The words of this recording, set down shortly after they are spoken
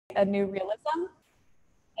a new Realism.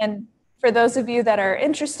 And for those of you that are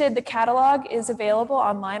interested, the catalog is available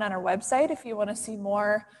online on our website. If you want to see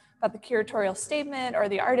more about the curatorial statement or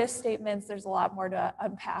the artist statements, there's a lot more to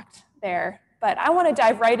unpack there. But I want to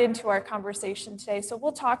dive right into our conversation today. So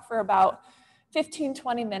we'll talk for about 15,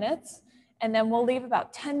 20 minutes, and then we'll leave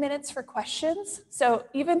about 10 minutes for questions. So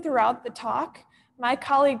even throughout the talk, my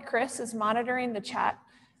colleague Chris is monitoring the chat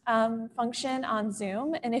function on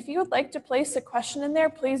Zoom. And if you would like to place a question in there,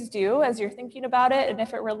 please do as you're thinking about it. And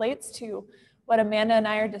if it relates to what Amanda and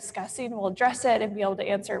I are discussing, we'll address it and be able to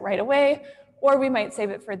answer it right away. Or we might save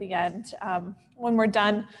it for the end when we're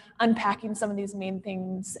done unpacking some of these main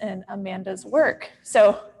things in Amanda's work.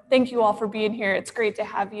 So thank you all for being here. It's great to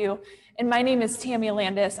have you. And my name is Tammy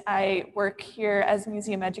Landis. I work here as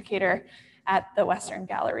museum educator at the Western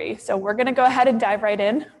Gallery. So we're going to go ahead and dive right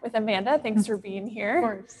in with Amanda. Thanks for being here. Of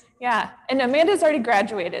course. Yeah, and Amanda's already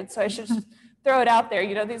graduated, so I should just throw it out there.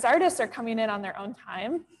 You know, these artists are coming in on their own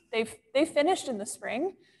time. They finished in the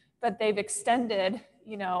spring, but they've extended,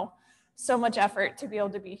 you know, so much effort to be able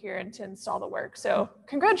to be here and to install the work. So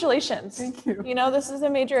congratulations. Thank you. You know, this is a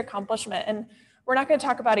major accomplishment, and we're not going to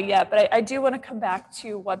talk about it yet, but I do want to come back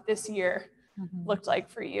to what this year looked like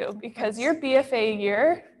for you, because your BFA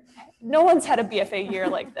year, no one's had a BFA year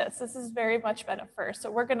like this. This has very much been a first. So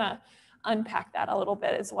we're going to unpack that a little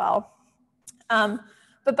bit as well.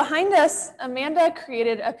 But behind us, Amanda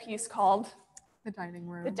created a piece called The Dining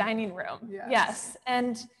Room. The Dining Room. Yes. Yes.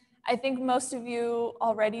 And I think most of you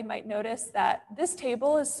already might notice that this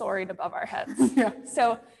table is soaring above our heads. Yeah.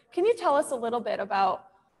 So can you tell us a little bit about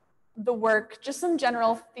the work, just some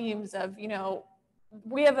general themes of, you know,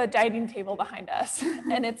 we have a dining table behind us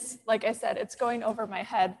and it's, like I said, it's going over my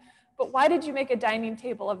head. But why did you make a dining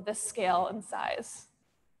table of this scale and size?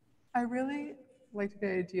 I really liked the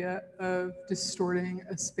idea of distorting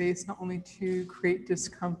a space, not only to create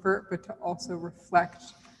discomfort, but to also reflect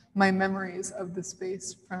my memories of the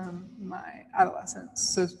space from my adolescence.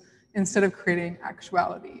 So instead of creating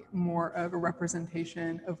actuality, more of a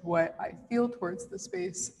representation of what I feel towards the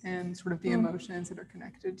space and sort of the emotions that are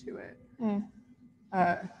connected to it.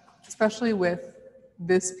 Especially with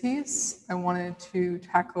this piece, I wanted to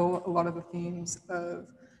tackle a lot of the themes of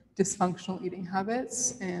dysfunctional eating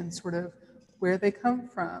habits and sort of where they come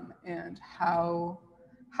from and how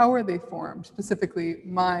are they formed, specifically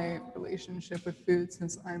my relationship with food,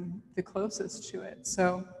 since I'm the closest to it.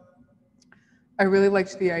 So I really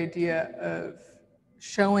liked the idea of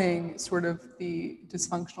showing sort of the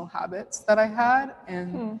dysfunctional habits that I had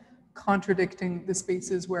and contradicting the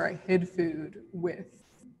spaces where I hid food with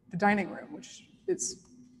the dining room, which is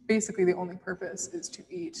basically the only purpose is to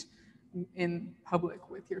eat in public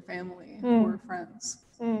with your family or friends.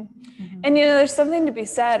 And you know, there's something to be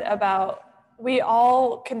said about, we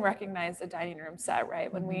all can recognize the dining room set,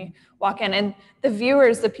 right? When we walk in, and the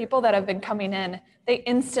viewers, the people that have been coming in, they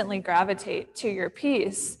instantly gravitate to your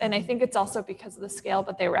piece. And I think it's also because of the scale,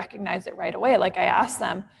 but they recognize it right away. Like I asked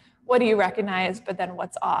them, what do you recognize, but then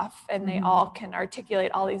what's off? And they all can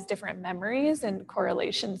articulate all these different memories and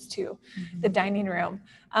correlations to the dining room.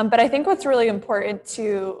 But I think what's really important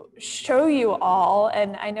to show you all,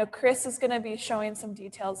 and I know Chris is going to be showing some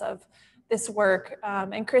details of this work.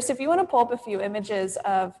 And Chris, if you want to pull up a few images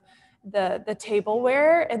of the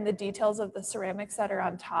tableware and the details of the ceramics that are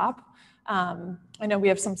on top. I know we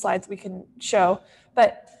have some slides we can show,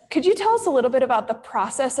 but could you tell us a little bit about the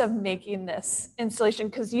process of making this installation?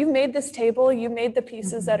 Because you've made this table, you made the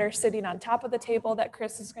pieces that are sitting on top of the table that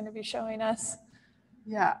Chris is going to be showing us.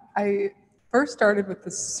 Yeah, I first started with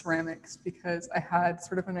the ceramics because I had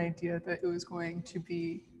sort of an idea that it was going to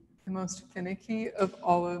be the most finicky of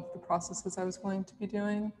all of the processes I was going to be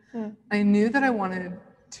doing. I knew that I wanted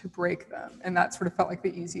to break them, and that sort of felt like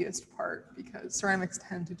the easiest part because ceramics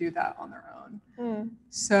tend to do that on their own.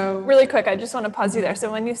 So really quick, I just want to pause you there.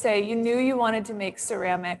 So when you say you knew you wanted to make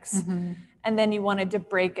ceramics and then you wanted to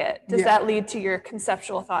break it, does that lead to your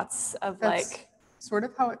conceptual thoughts of that's like sort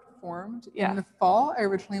of how it formed. In the fall, I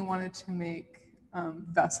originally wanted to make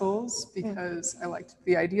vessels because I liked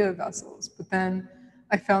the idea of vessels, but then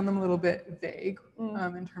I found them a little bit vague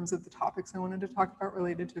in terms of the topics I wanted to talk about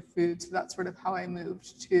related to food. So that's sort of how I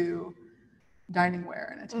moved to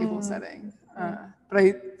diningware in a table setting.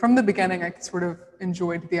 But from the beginning, I sort of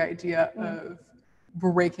enjoyed the idea of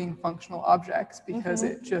breaking functional objects because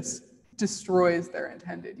it just destroys their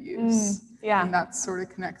intended use. And that sort of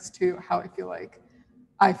connects to how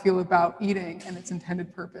I feel about eating and its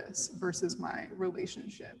intended purpose versus my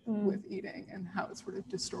relationship with eating and how it's sort of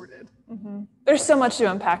distorted. There's so much to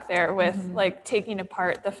unpack there with like taking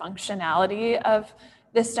apart the functionality of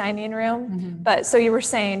this dining room. But so you were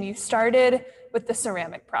saying you started with the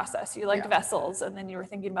ceramic process. You liked Yeah. vessels, and then you were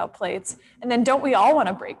thinking about plates. And then don't we all want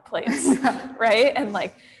to break plates, right? And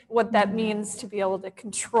like what that means to be able to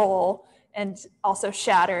control and also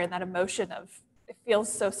shatter, and that emotion of it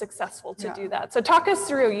feels so successful to do that. So talk us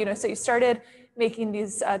through, you know, so you started making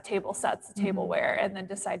these table sets, tableware, and then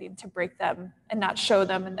deciding to break them and not show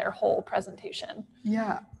them in their whole presentation.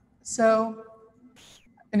 Yeah. So,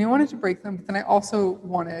 and I wanted to break them, but then I also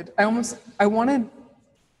wanted, I wanted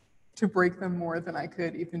to break them more than I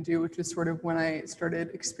could even do, which is sort of when I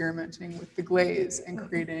started experimenting with the glaze and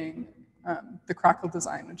creating the crackle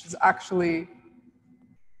design, which is actually,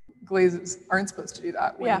 glazes aren't supposed to do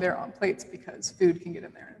that when they're on plates because food can get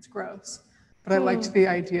in there and it's gross. But I liked the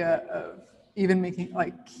idea of even making,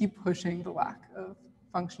 like, keep pushing the lack of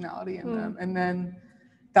functionality in them. And then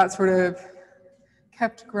that sort of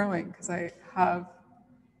kept growing because I have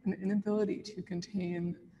an inability to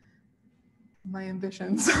contain my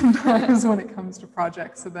ambitions sometimes when it comes to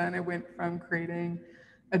projects. So then I went from creating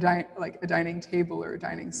a dining table or a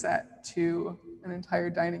dining set to an entire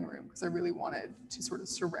dining room because I really wanted to sort of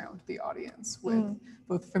surround the audience with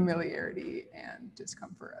both familiarity and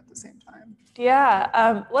discomfort at the same time.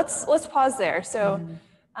 Yeah, let's pause there. So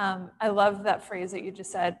I love that phrase that you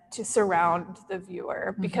just said, to surround the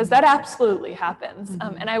viewer, because that absolutely happens.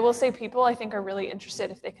 And I will say people, I think, are really interested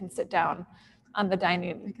if they can sit down on the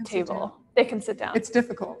dining table. They can sit down. It's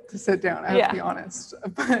difficult to sit down, I have to be honest,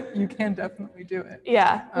 but you can definitely do it.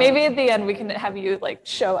 Yeah, maybe at the end we can have you like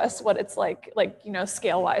show us what it's like, you know,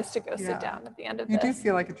 scale-wise to go sit down at the end of this. You do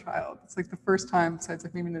feel like a child. It's like the first time, besides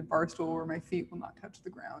like maybe in a bar stool where my feet will not touch the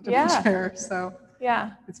ground in a chair. So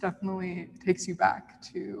it's definitely takes you back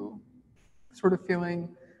to sort of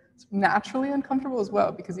feeling naturally uncomfortable as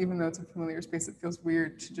well, because even though it's a familiar space, it feels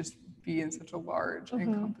weird to just be in such a large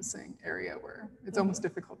encompassing area where it's almost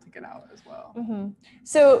difficult to get out as well.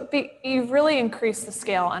 So you've really increased the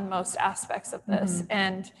scale on most aspects of this.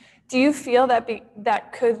 And do you feel that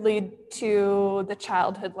that could lead to the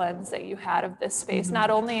childhood lens that you had of this space, not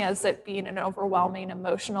only as it being an overwhelming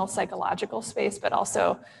emotional, psychological space, but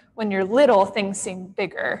also when you're little, things seem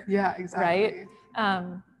bigger. Yeah, exactly.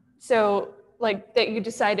 Right? So like that you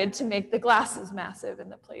decided to make the glasses massive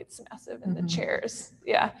and the plates massive and the chairs.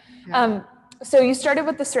 So you started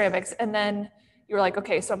with the ceramics, and then you were like,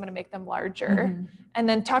 okay, so I'm going to make them larger. And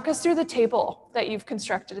then talk us through the table that you've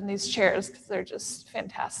constructed in these chairs, because they're just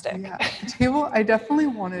fantastic. Yeah, the table, I definitely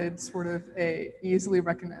wanted sort of a easily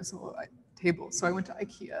recognizable table. So I went to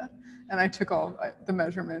IKEA and I took all the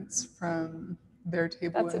measurements from their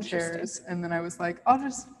table and chairs. And then I was like, I'll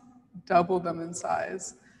just double them in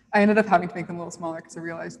size. I ended up having to make them a little smaller because I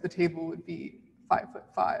realized the table would be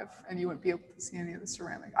 5'5" and you wouldn't be able to see any of the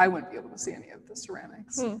ceramic. I wouldn't be able to see any of the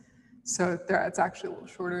ceramics. So it's actually a little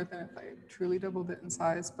shorter than if I truly doubled it in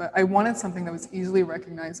size. But I wanted something that was easily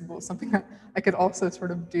recognizable, something that I could also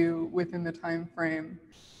sort of do within the time frame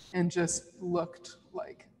and just looked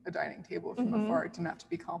like a dining table from afar. It didn't have to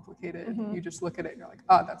be complicated. You just look at it and you're like,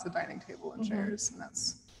 oh, that's a dining table and chairs. And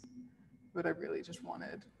that's what I really just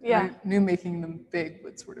wanted. Yeah. I knew making them big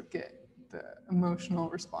would sort of get the emotional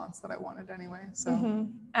response that I wanted anyway. So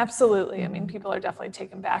absolutely. I mean, people are definitely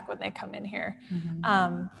taken back when they come in here.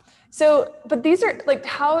 So, but these are like,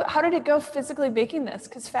 how did it go physically making this?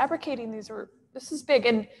 Because fabricating this is big.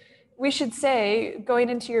 And we should say, going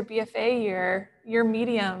into your BFA year, your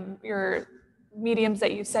mediums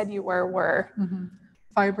that you said you were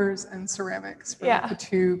fibers and ceramics for the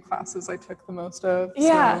two classes I took the most of.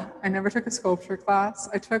 So I never took a sculpture class.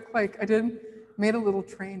 Made a little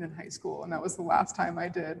train in high school, and that was the last time I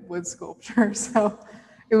did wood sculpture. So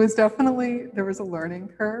it was definitely, there was a learning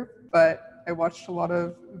curve, but I watched a lot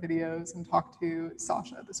of videos and talked to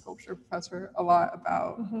Sasha, the sculpture professor, a lot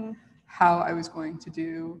about how I was going to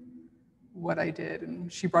do what I did.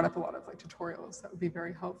 And she brought up a lot of like tutorials that would be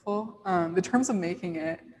very helpful. The terms of making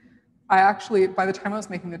it, I actually, by the time I was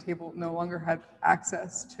making the table, no longer had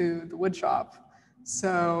access to the wood shop.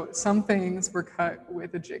 So some things were cut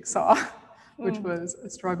with a jigsaw, which was a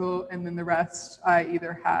struggle. And then the rest, I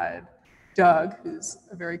either had Doug, who's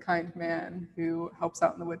a very kind man who helps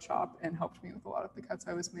out in the wood shop and helped me with a lot of the cuts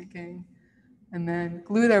I was making, and then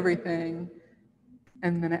glued everything.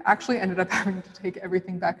 And then I actually ended up having to take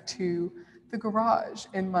everything back to the garage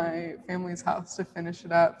in my family's house to finish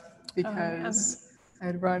it up because I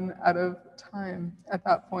had run out of time at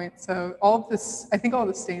that point. So all of this, I think all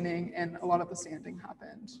the staining and a lot of the sanding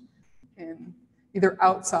happened in either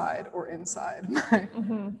outside or inside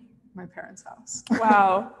my parents' house.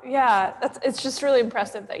 Wow. Yeah. It's just really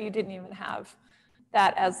impressive that you didn't even have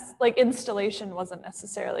that as like installation wasn't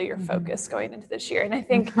necessarily your focus going into this year. And I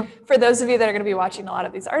think for those of you that are going to be watching a lot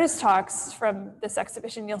of these artist talks from this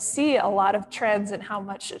exhibition, you'll see a lot of trends and how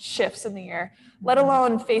much it shifts in the year, let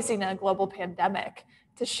alone facing a global pandemic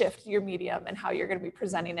to shift your medium and how you're going to be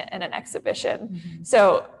presenting it in an exhibition.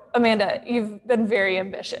 So Amanda, you've been very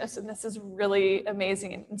ambitious, and this is really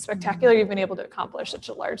amazing and spectacular. You've been able to accomplish such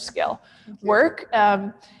a large scale work.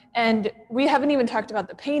 And we haven't even talked about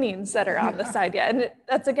the paintings that are on the side yet. And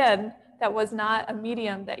that's, again, that was not a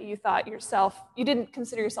medium that you thought yourself, you didn't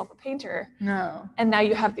consider yourself a painter. No. And now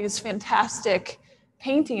you have these fantastic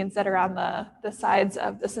paintings that are on the sides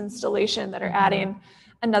of this installation that are adding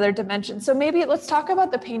another dimension. So maybe let's talk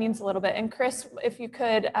about the paintings a little bit. And Chris, if you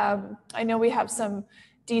could, I know we have some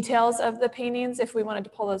details of the paintings if we wanted to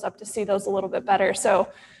pull those up to see those a little bit better. So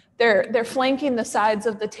they're flanking the sides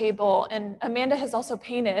of the table, and Amanda has also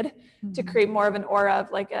painted to create more of an aura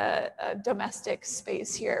of like a domestic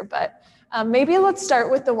space here. But maybe let's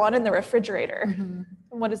start with the one in the refrigerator.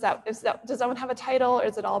 What is that? Does that one have a title, or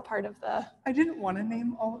is it all part of the? I didn't want to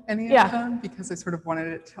name any of them because I sort of wanted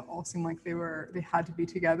it to all seem like they had to be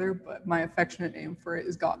together. But my affectionate name for it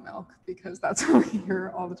is Got Milk, because that's what we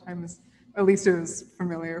hear all the time. At least it was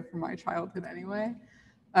familiar from my childhood anyway.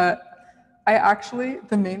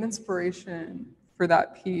 The main inspiration for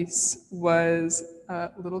that piece was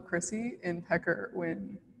little Chrissy in Pecker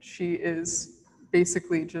when she is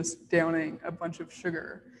basically just downing a bunch of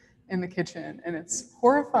sugar in the kitchen, and it's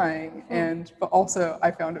horrifying, but also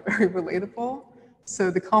I found it very relatable. So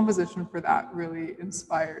the composition for that really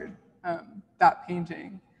inspired that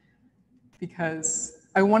painting, because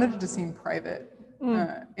I wanted it to seem private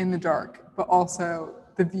in the dark, but also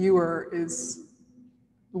the viewer is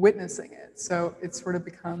witnessing it. So it sort of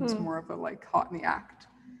becomes more of a like caught in the act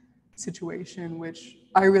situation, which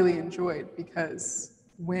I really enjoyed, because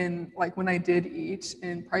when I did eat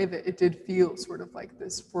in private, it did feel sort of like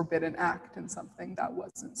this forbidden act and something that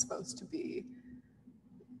wasn't supposed to be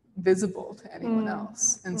visible to anyone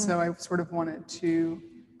else. And so I sort of wanted to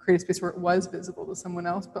create a space where it was visible to someone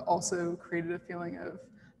else, but also created a feeling of,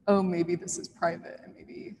 oh, maybe this is private and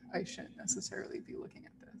maybe I shouldn't necessarily be looking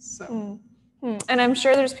at this. So. And I'm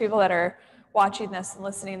sure there's people that are watching this and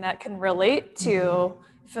listening that can relate to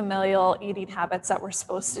familial eating habits that we're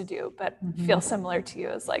supposed to do, but feel similar to you,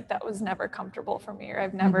 as like, that was never comfortable for me, or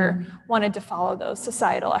I've never wanted to follow those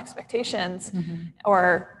societal expectations,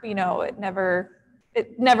 or,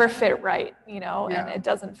 it never fit right, and it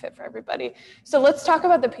doesn't fit for everybody. So let's talk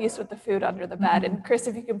about the piece with the food under the bed. And Chris,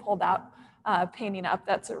 if you can pull that painting up,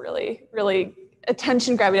 that's a really, really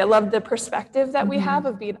attention grabbing. I love the perspective that we have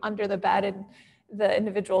of being under the bed and the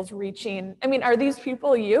individuals reaching. I mean, are these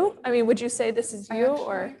people you? I mean, would you say this is you?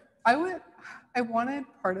 I wanted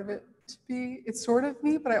part of it to be, it's sort of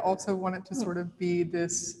me, but I also want it to sort of be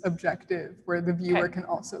this objective where the viewer can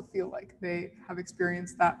also feel like they have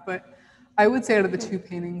experienced that. But I would say out of the two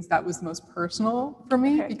paintings, that was the most personal for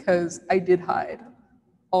me, because I did hide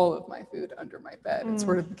all of my food under my bed. It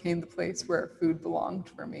sort of became the place where food belonged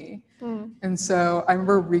for me. And so I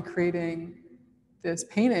remember recreating this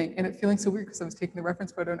painting and it feeling so weird, because I was taking the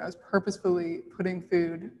reference photo and I was purposefully putting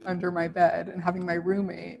food under my bed and having my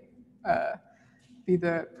roommate be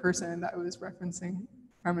the person that I was referencing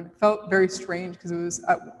from. And it felt very strange, because it was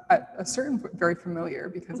at a certain point very familiar,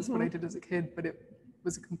 because it's what I did as a kid, but it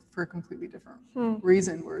was for a completely different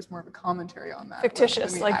reason, where it was more of a commentary on that.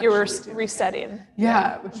 Fictitious, like you were resetting.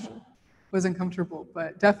 Yeah, which was uncomfortable,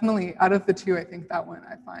 but definitely out of the two, I think that one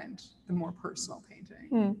I find the more personal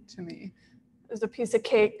painting to me. There's a piece of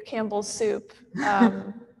cake, Campbell's soup.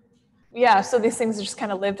 So these things just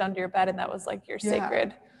kind of lived under your bed, and that was like your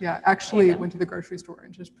sacred. Yeah, actually went to the grocery store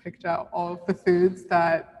and just picked out all of the foods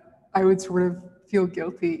that I would sort of feel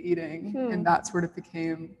guilty eating, and that sort of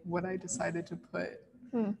became what I decided to put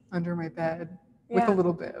under my bed, with a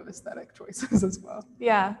little bit of aesthetic choices as well.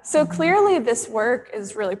 Yeah, so clearly this work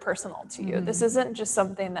is really personal to you. This isn't just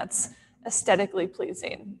something that's aesthetically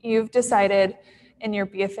pleasing. You've decided in your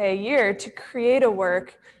BFA year to create a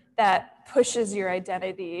work that pushes your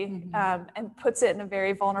identity and puts it in a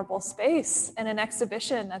very vulnerable space in an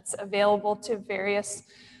exhibition that's available to various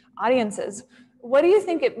audiences. What do you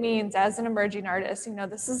think it means as an emerging artist?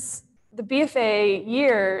 This is the BFA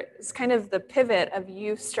year is kind of the pivot of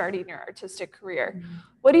you starting your artistic career.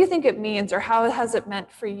 What do you think it means, or how has it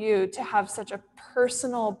meant for you to have such a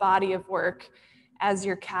personal body of work as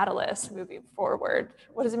your catalyst moving forward?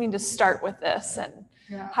 What does it mean to start with this, and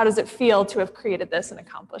how does it feel to have created this and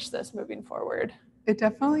accomplished this moving forward? It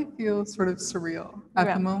definitely feels sort of surreal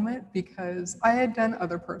at the moment because I had done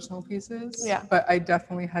other personal pieces, but I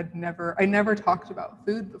definitely I never talked about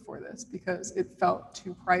food before this because it felt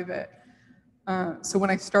too private. So when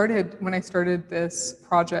I started this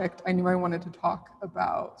project, I knew I wanted to talk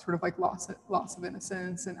about sort of like loss of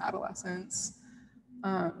innocence and adolescence.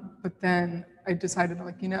 But then I decided,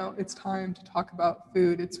 like, it's time to talk about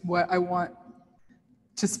food. It's what I want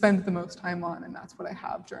to spend the most time on, and that's what I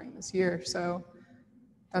have during this year. So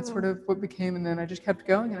that's sort of what became, and then I just kept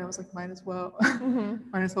going, and I was like, might as well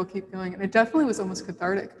keep going. And it definitely was almost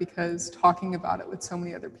cathartic because talking about it with so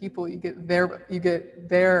many other people, you get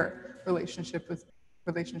their relationship with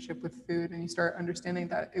food, and you start understanding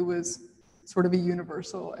that it was sort of a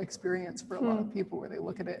universal experience for a lot of people, where they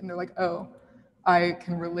look at it and they're like, oh, I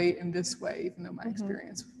can relate in this way, even though my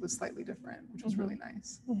experience was slightly different, which was really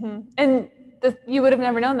nice. And you would have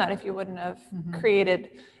never known that if you wouldn't have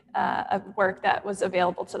created a work that was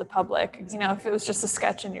available to the public. Exactly. If it was just a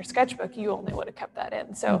sketch in your sketchbook, you only would have kept that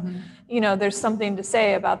in. So, there's something to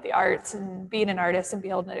say about the arts and being an artist and be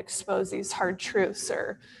able to expose these hard truths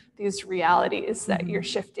or these realities that you're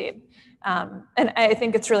shifting. And I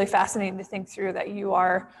think it's really fascinating to think through that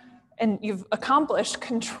you've accomplished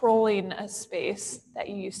controlling a space that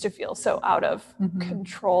you used to feel so out of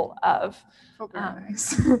control of. Felt very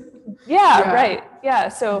nice. Right. Yeah.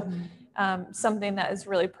 So something that is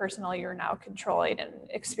really personal, you're now controlling and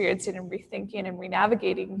experiencing and rethinking and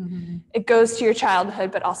renavigating. It goes to your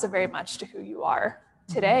childhood, but also very much to who you are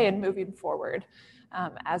today and moving forward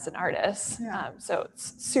as an artist. So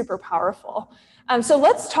it's super powerful. So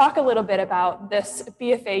let's talk a little bit about this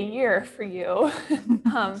BFA year for you.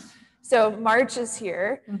 So March is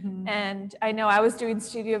here, and I know I was doing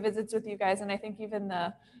studio visits with you guys, and I think even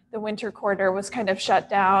the winter quarter was kind of shut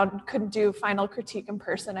down, couldn't do final critique in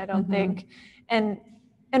person, I don't think. And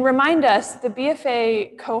remind us, the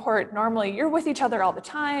BFA cohort, normally you're with each other all the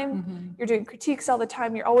time, you're doing critiques all the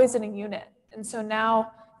time, you're always in a unit. And so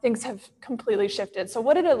now things have completely shifted. So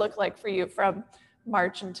what did it look like for you from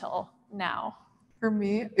March until now? For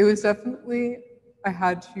me, it was definitely, I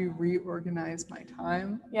had to reorganize my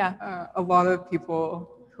time. A lot of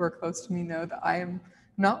people who are close to me know that I am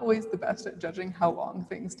not always the best at judging how long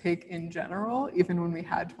things take in general, even when we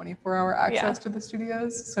had 24-hour access to the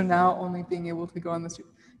studios. So now only being able to go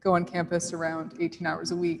on campus around 18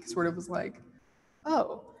 hours a week sort of was like,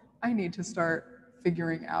 oh, I need to start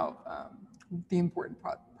figuring out the important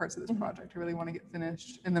parts of this project. I really want to get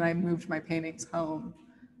finished. And then I moved my paintings home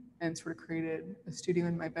and sort of created a studio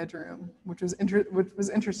in my bedroom, which was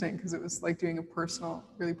interesting because it was like doing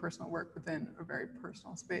really personal work within a very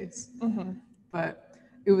personal space. But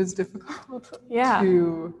it was difficult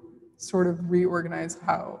to sort of reorganize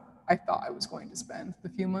how I thought I was going to spend the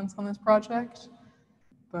few months on this project.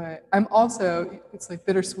 But I'm also, it's like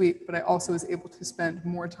bittersweet, but I also was able to spend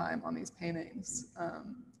more time on these paintings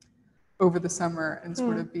over the summer and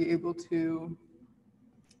sort of be able to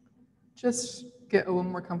just get a little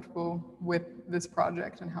more comfortable with this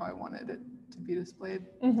project and how I wanted it to be displayed.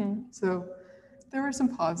 So there were some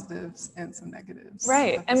positives and some negatives.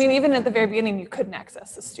 Right. I mean, even at the very beginning, you couldn't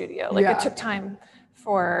access the studio. Like it took time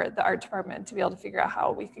for the art department to be able to figure out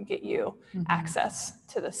how we could get you access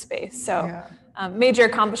to the space. So major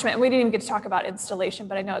accomplishment. And we didn't even get to talk about installation,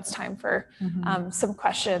 but I know it's time for some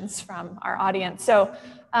questions from our audience. So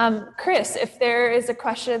Chris, if there is a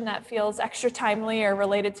question that feels extra timely or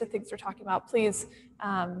related to things we're talking about, please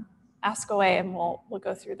ask away and we'll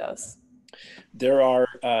go through those. There are,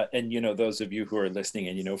 and those of you who are listening,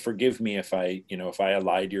 and forgive me if I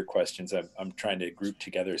allied your questions. I'm trying to group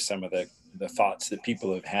together some of the thoughts that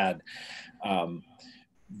people have had.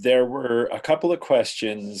 There were a couple of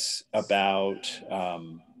questions about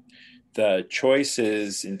the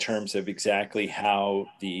choices in terms of exactly how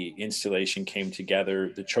the installation came together,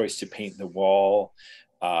 the choice to paint the wall,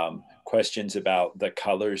 questions about the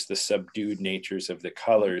colors, the subdued natures of the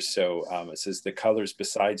colors. So it says the colors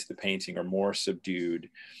besides the painting are more subdued.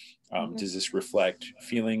 Does this reflect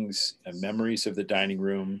feelings and memories of the dining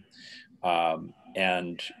room?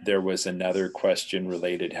 And there was another question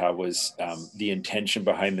related, how was the intention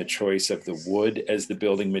behind the choice of the wood as the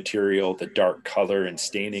building material, the dark color and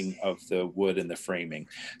staining of the wood and the framing.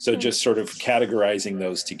 So just sort of categorizing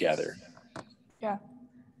those together.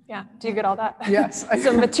 Yeah. Do you get all that? Yes.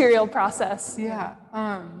 So material process. Yeah.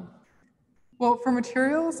 Well, for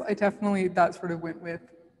materials, I definitely, that sort of went with,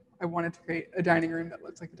 I wanted to create a dining room that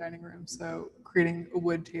looks like a dining room. So creating a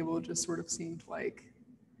wood table just sort of seemed like,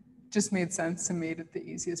 just made sense and made it the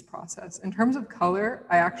easiest process. In terms of color,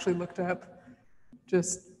 I actually looked up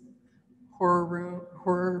just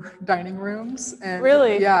horror dining rooms. And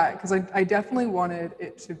Really? yeah, because I definitely wanted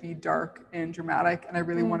it to be dark and dramatic, and I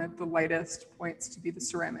really wanted the lightest points to be the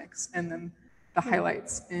ceramics, and then the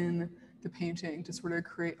highlights in the painting to sort of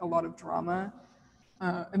create a lot of drama.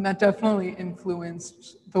 And that definitely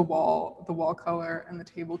influenced the wall color and the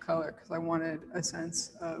table color, because I wanted a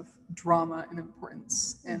sense of drama and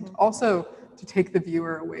importance, and also to take the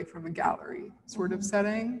viewer away from a gallery sort of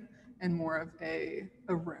setting and more of a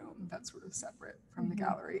room that's sort of separate from the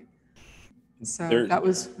gallery. So that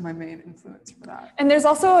was my main influence for that. And there's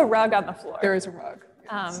also a rug on the floor. There is a rug,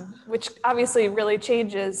 yes. Which obviously really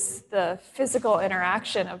changes the physical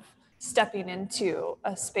interaction of stepping into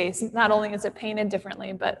a space. Not only is it painted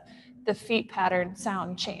differently, but the feet pattern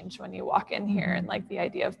sound change when you walk in here, and like the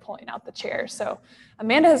idea of pulling out the chair. So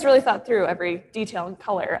Amanda has really thought through every detail and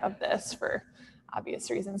color of this for obvious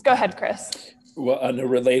reasons. Go ahead, Chris. Well, and a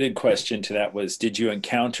related question to that was, did you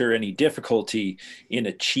encounter any difficulty in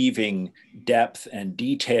achieving depth and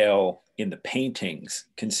detail in the paintings,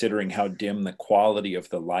 considering how dim the quality of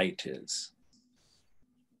the light is?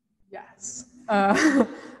 Yes.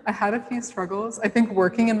 I had a few struggles. I think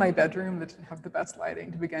working in my bedroom that didn't have the best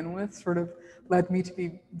lighting to begin with sort of led me to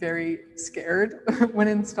be very scared when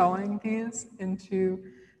installing these into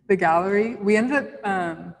the gallery. We ended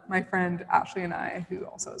up, my friend Ashley and I, who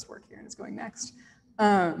also has work here and is going next,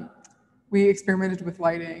 we experimented with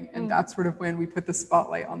lighting, and that's sort of when we put the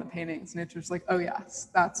spotlight on the paintings, and it's just like, oh yes,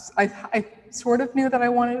 I sort of knew that I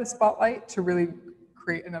wanted a spotlight to really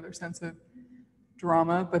create another sense of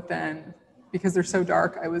drama, but then because they're so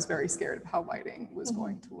dark, I was very scared of how lighting was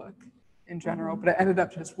going to look in general, but it ended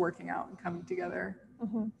up just working out and coming together.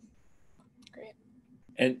 Great.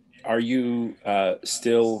 And are you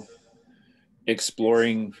still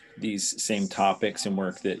exploring these same topics and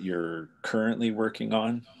work that you're currently working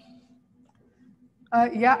on?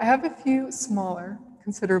 Yeah, I have a few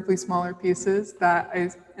considerably smaller pieces that I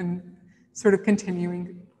am sort of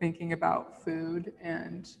continuing thinking about food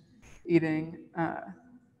and eating,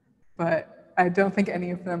 but I don't think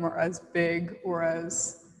any of them are as big or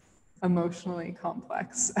as emotionally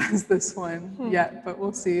complex as this one yet, but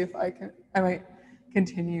we'll see if I might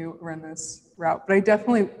continue around this route. But I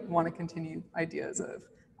definitely want to continue ideas of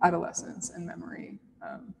adolescence and memory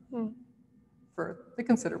for the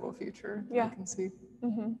considerable future that I can see.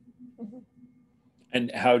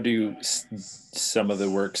 And how do some of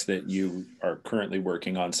the works that you are currently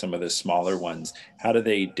working on, some of the smaller ones, how do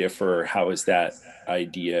they differ? How is that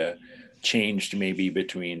idea changed maybe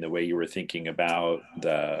between the way you were thinking about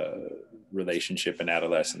the relationship in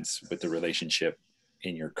adolescence with the relationship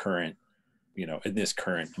in your current, in this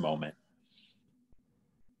current moment?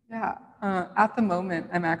 Yeah, at the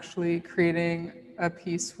moment, I'm actually creating a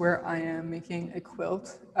piece where I am making a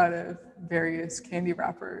quilt out of various candy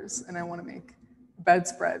wrappers, and I want to make a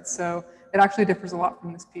bedspread. So it actually differs a lot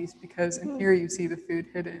from this piece, because in here you see the food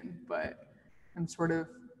hidden, but I'm sort of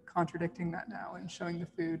contradicting that now and showing the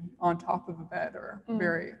food on top of a bed or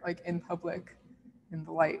very like in public in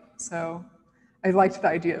the light. So I liked the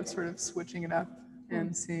idea of sort of switching it up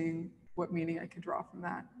and seeing what meaning I could draw from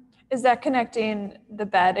that. Is that connecting the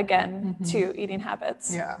bed again to eating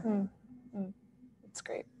habits? Yeah. That's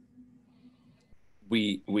great.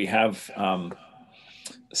 We have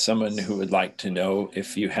someone who would like to know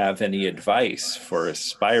if you have any advice for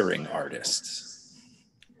aspiring artists.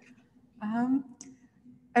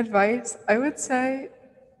 Advice, I would say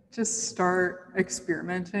just start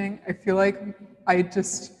experimenting. I feel like I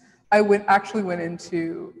actually went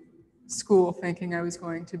into school thinking I was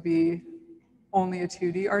going to be only a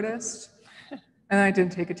 2D artist, and I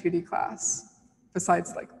didn't take a 2D class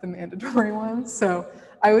besides like the mandatory ones. So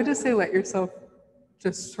I would just say let yourself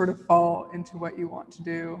just sort of fall into what you want to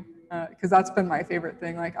do, because that's been my favorite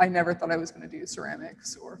thing. Like I never thought I was going to do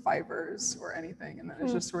ceramics or fibers or anything, and then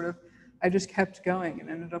it's just sort of I just kept going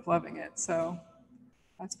and ended up loving it. So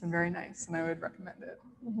that's been very nice, and I would recommend it.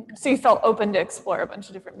 So you felt open to explore a bunch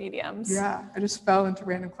of different mediums. Yeah, I just fell into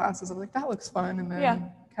random classes. I was like, that looks fun, and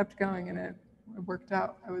then kept going, and it worked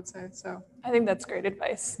out, I would say. So I think that's great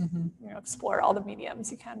advice. Explore all the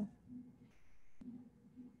mediums you can.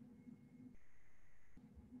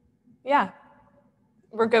 Yeah.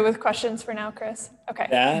 We're good with questions for now, Chris? Okay.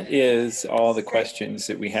 That is all the questions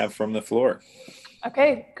that we have from the floor.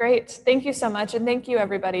 Okay, great. Thank you so much. And thank you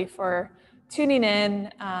everybody for tuning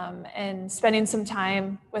in and spending some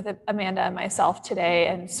time with Amanda and myself today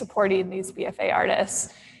and supporting these BFA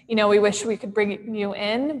artists. We wish we could bring you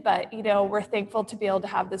in, but we're thankful to be able to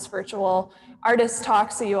have this virtual artist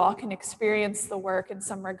talk so you all can experience the work in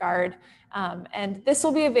some regard. And this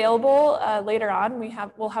will be available later on.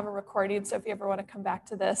 We'll have a recording, so if you ever want to come back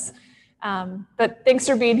to this But thanks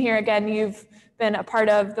for being here again. You've been a part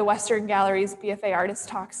of the Western Gallery's BFA Artist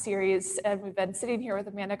Talk series, and we've been sitting here with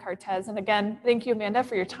Amanda Kartes. And again, thank you, Amanda,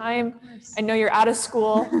 for your time. I know you're out of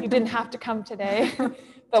school. You didn't have to come today,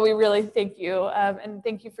 but we really thank you. And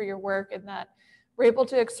thank you for your work and that we're able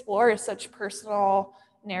to explore such personal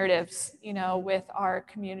narratives, you know, with our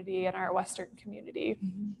community and our Western community.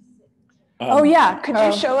 Oh yeah, could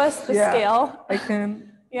you show us the scale? I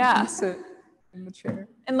can. Yeah. I can sit in the chair.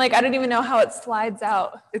 And like, I don't even know how it slides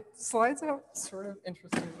out. It slides out sort of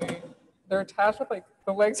interestingly. They're attached with like,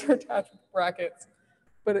 the legs are attached with brackets,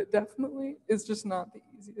 but it definitely is just not the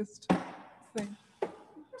easiest thing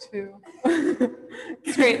to.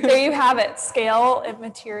 It's great. There you have it. Scale and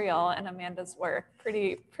material and Amanda's work.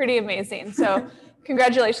 Pretty amazing. So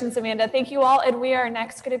congratulations, Amanda. Thank you all. And we are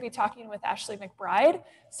next going to be talking with Ashley McBride.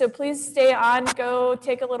 So please stay on, go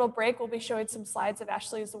take a little break. We'll be showing some slides of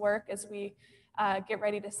Ashley's work as we get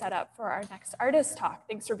ready to set up for our next artist talk.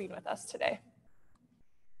 Thanks for being with us today.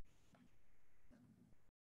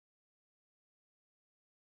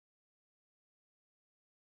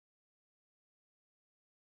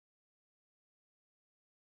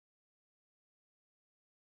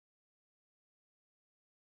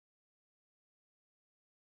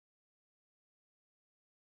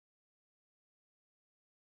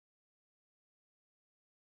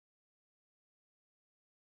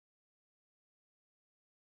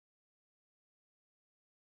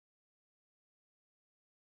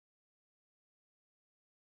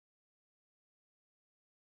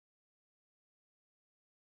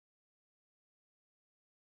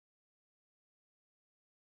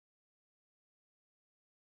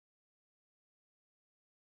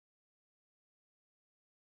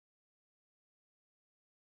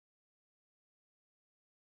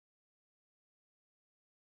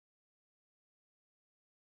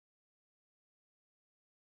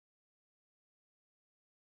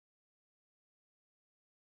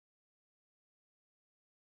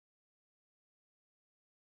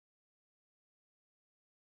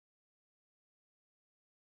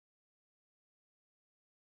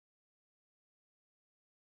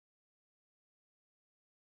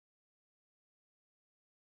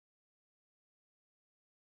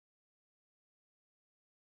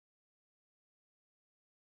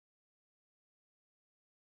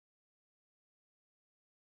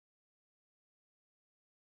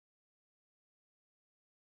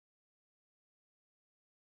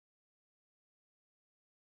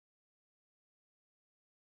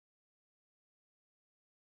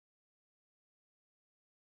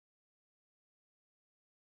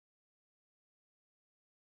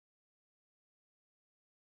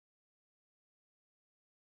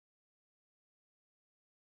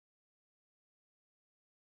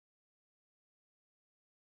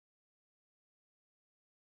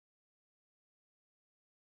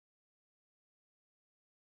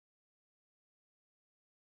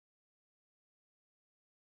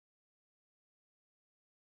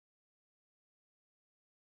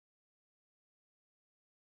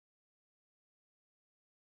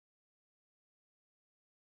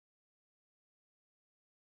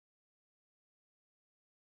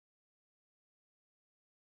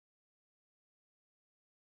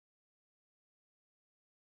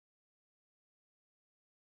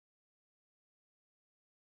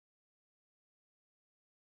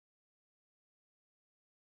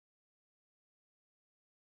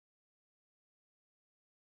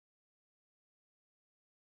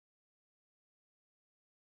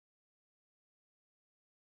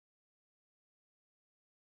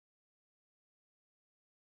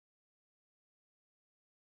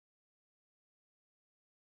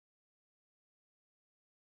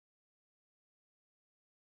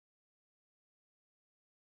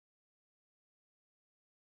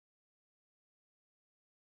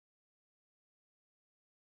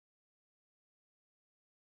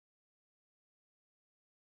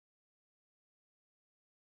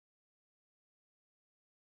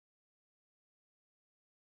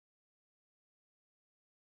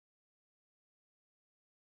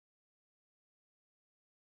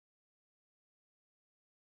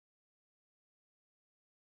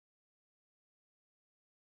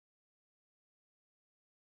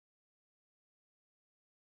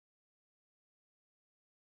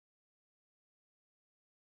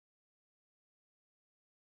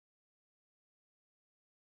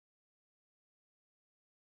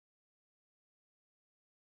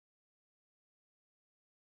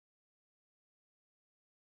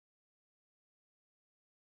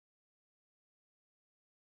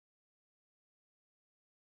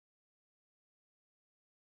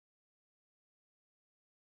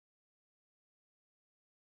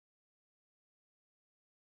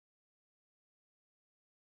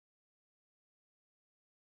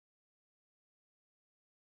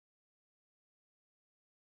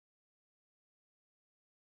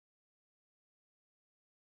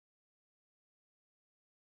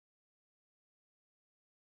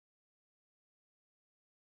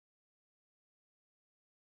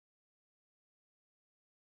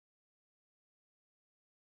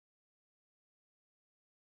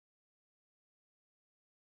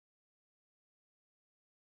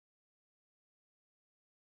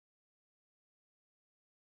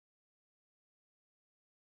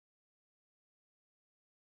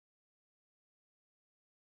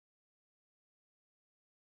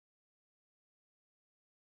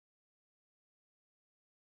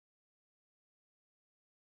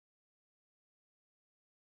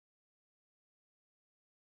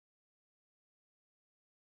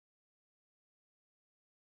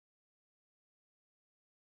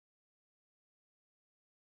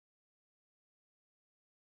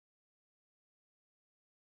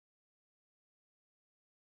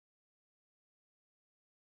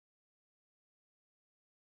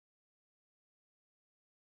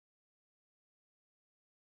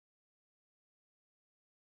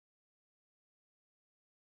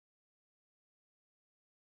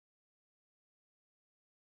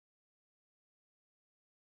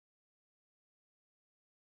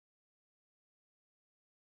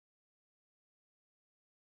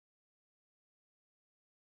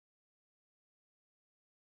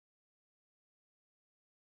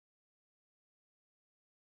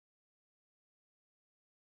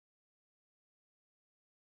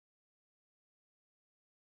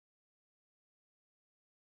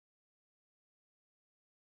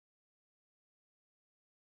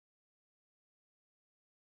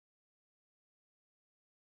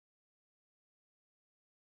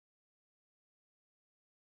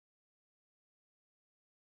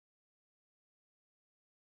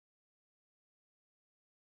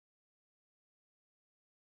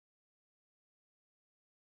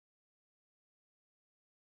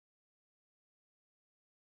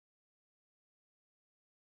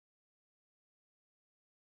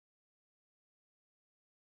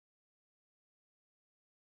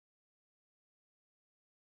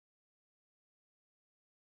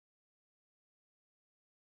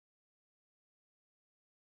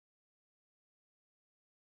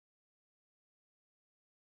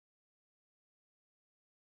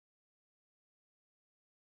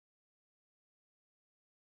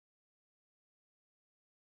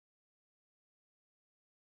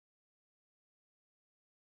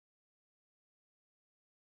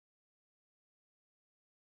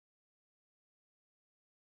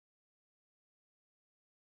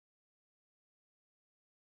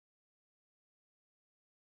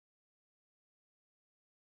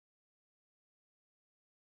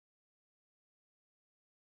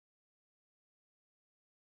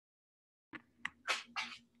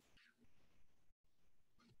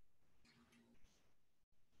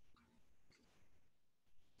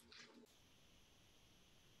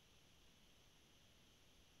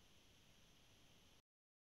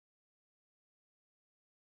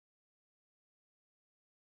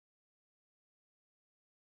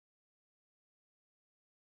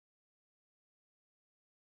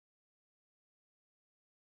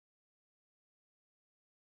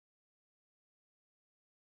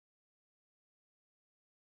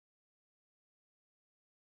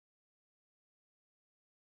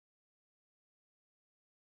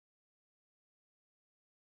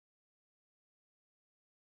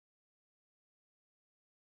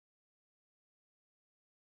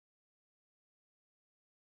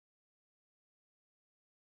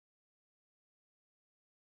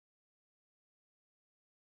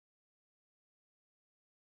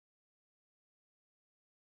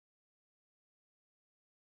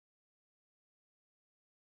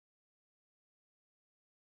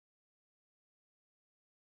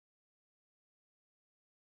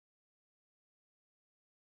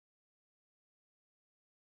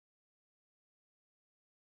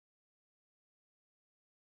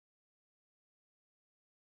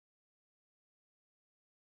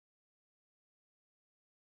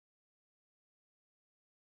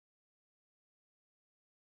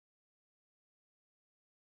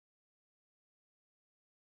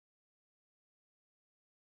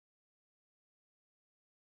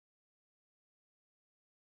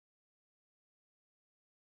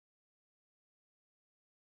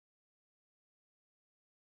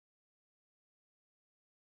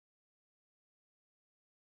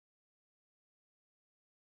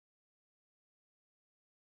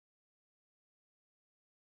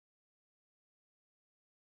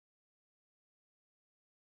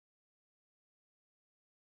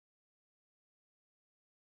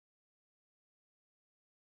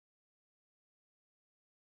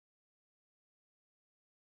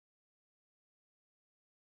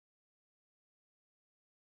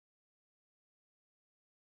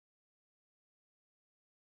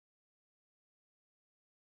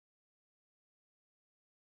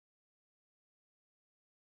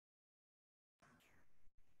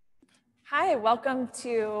 Hi, welcome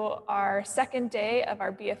to our second day of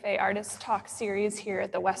our BFA Artist Talk series here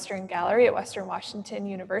at the Western Gallery at Western Washington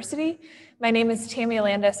University. My name is Tammy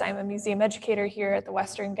Landis. I'm a museum educator here at the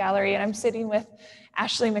Western Gallery, and I'm sitting with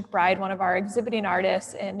Ashley McBride, one of our exhibiting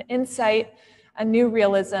artists in Insight, a New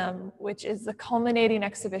Realism, which is the culminating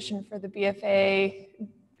exhibition for the BFA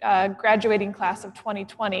graduating class of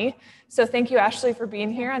 2020. So thank you, Ashley, for being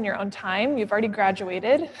here on your own time. You've already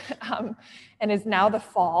graduated and is now the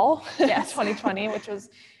fall yes. 2020, which was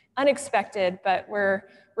unexpected, but we're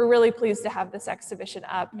really pleased to have this exhibition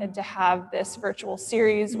up and to have this virtual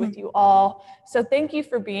series with you all. So thank you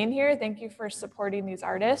for being here. Thank you for supporting these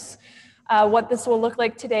artists. What this will look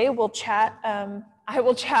like today, we'll chat. I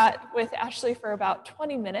will chat with Ashley for about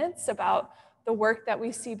 20 minutes about the work that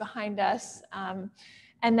we see behind us.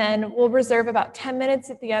 And then we'll reserve about 10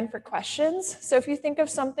 minutes at the end for questions. So if you think of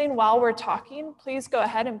something while we're talking, please go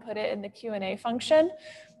ahead and put it in the Q&A function.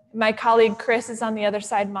 My colleague Chris is on the other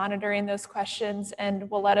side monitoring those questions and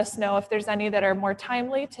will let us know if there's any that are more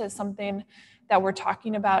timely to something that we're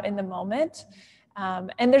talking about in the moment.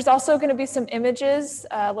 And there's also going to be some images,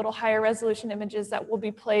 little higher resolution images that will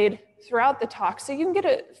be played throughout the talk. So you can get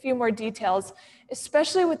a few more details,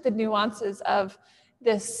 especially with the nuances of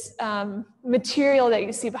this material that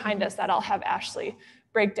you see behind us that I'll have Ashley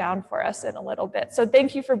break down for us in a little bit. So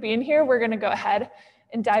thank you for being here. We're going to go ahead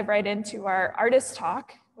and dive right into our artist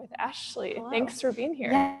talk with Ashley. Hello. Thanks for being here.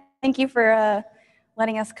 Yeah, thank you for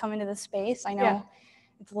letting us come into this space. I know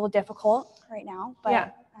it's a little difficult right now,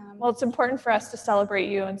 but well, it's important for us to celebrate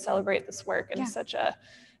you and celebrate this work in such a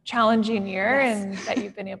challenging year and that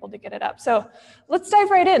you've been able to get it up. So let's dive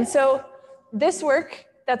right in. So this work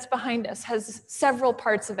that's behind us has several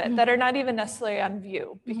parts of it that are not even necessarily on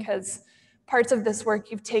view because parts of this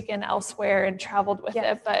work you've taken elsewhere and traveled with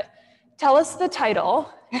it. But tell us the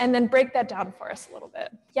title and then break that down for us a little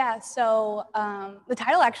bit. Yeah, so the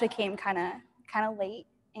title actually came kind of late,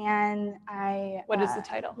 and What is the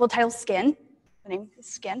title? Well, the title's Skin. The name is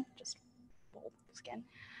Skin, just bold Skin.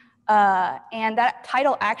 And that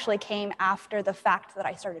title actually came after the fact that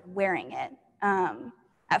I started wearing it.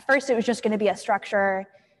 At first, it was just going to be a structure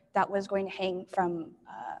that was going to hang from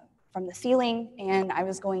the ceiling, and I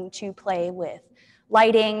was going to play with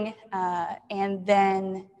lighting. And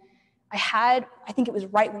then I think it was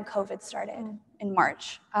right when COVID started in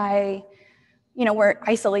March. We're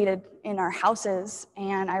isolated in our houses,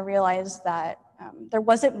 and I realized that there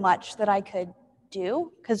wasn't much that I could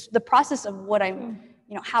do because the process of what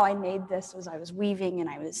how I made this was I was weaving and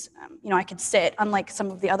I was, I could sit, unlike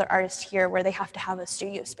some of the other artists here where they have to have a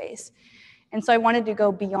studio space. And so I wanted to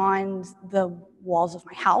go beyond the walls of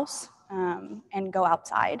my house and go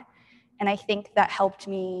outside. And I think that helped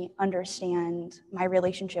me understand my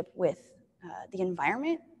relationship with the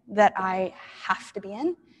environment that I have to be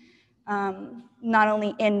in, not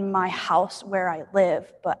only in my house where I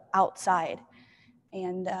live, but outside.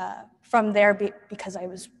 And from there, because I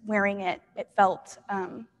was wearing it, it felt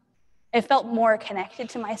more connected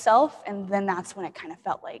to myself, and then that's when it kind of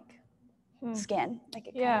felt like skin. Like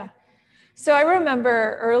it So I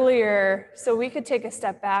remember earlier, so we could take a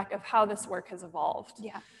step back of how this work has evolved.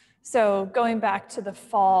 Yeah. So going back to the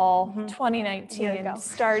fall 2019,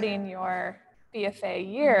 starting your BFA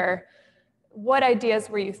year, what ideas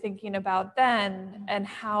were you thinking about then, and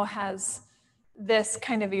how has this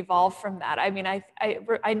kind of evolved from that? I mean,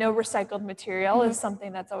 I know recycled material is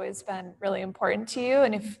something that's always been really important to you,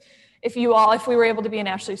 and if we were able to be in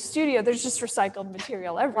Ashley's studio, there's just recycled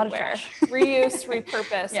material everywhere. Reuse,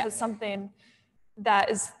 repurpose is something that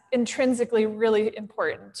is intrinsically really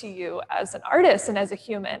important to you as an artist and as a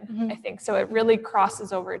human, I think. So it really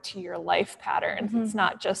crosses over to your life patterns. It's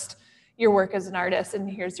not just your work as an artist and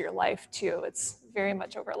here's your life too. It's very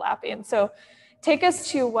much overlapping. So take us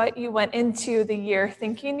to what you went into the year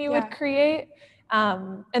thinking you would create,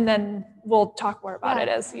 and then we'll talk more about it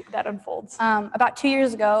as that unfolds. About 2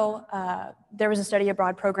 years ago, there was a study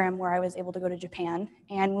abroad program where I was able to go to Japan.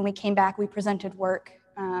 And when we came back, we presented work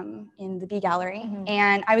in the B Gallery.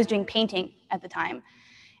 And I was doing painting at the time.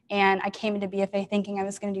 And I came into BFA thinking I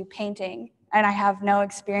was going to do painting. And I have no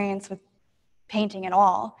experience with painting at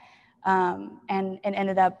all. And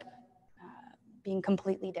ended up being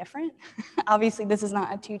completely different. Obviously, this is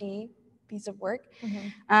not a 2D piece of work.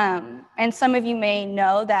 And some of you may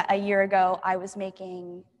know that a year ago, I was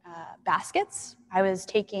making baskets. I was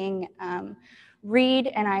taking reed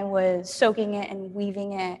and I was soaking it and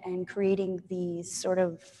weaving it and creating these sort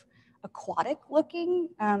of aquatic looking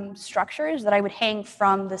structures that I would hang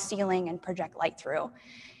from the ceiling and project light through.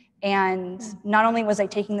 And not only was I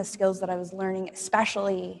taking the skills that I was learning,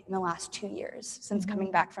 especially in the last 2 years since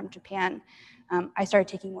coming back from Japan, I started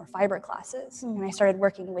taking more fiber classes, and I started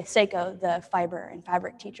working with Seiko, the fiber and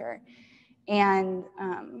fabric teacher. And,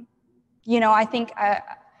 you know, I think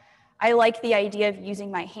I like the idea of using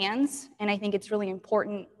my hands, and I think it's really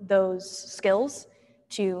important, those skills,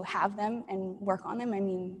 to have them and work on them. I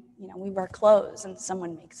mean, you know, we wear clothes and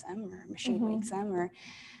someone makes them, or a machine makes them, or,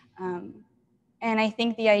 and I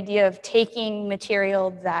think the idea of taking material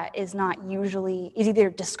that is not usually, is either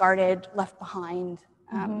discarded, left behind,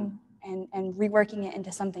 and reworking it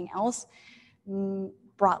into something else,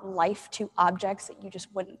 brought life to objects that you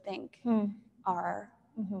just wouldn't think are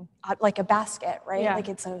like a basket, right? Yeah. Like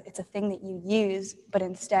it's a thing that you use, but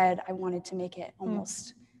instead I wanted to make it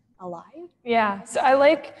almost alive. Yeah, so I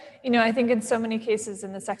like, you know, I think in so many cases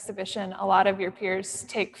in this exhibition, a lot of your peers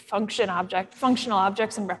take functional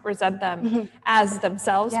objects and represent them as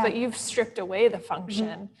themselves, but you've stripped away the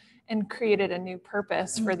function and created a new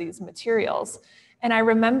purpose for these materials. And I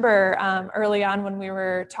remember early on when we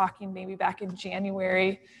were talking, maybe back in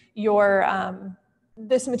January,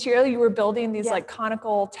 this material, you were building these like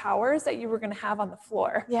conical towers that you were going to have on the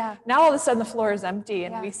floor. Yeah. Now all of a sudden the floor is empty,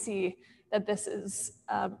 and we see that this is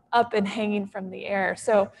up and hanging from the air.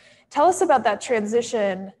 So tell us about that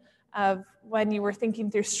transition of when you were thinking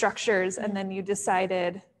through structures and then you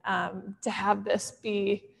decided to have this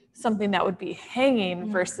be something that would be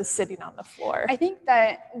hanging versus sitting on the floor. I think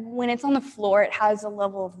that when it's on the floor, it has a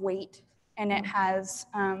level of weight, and it has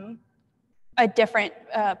a different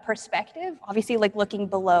perspective. Obviously, like looking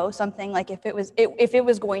below something, like if it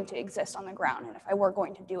was going to exist on the ground, and if I were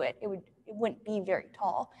going to do it, it wouldn't be very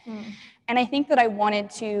tall. And I think that I wanted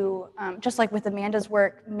to, just like with Amanda's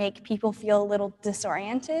work, make people feel a little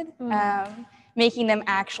disoriented, making them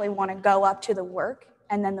actually want to go up to the work,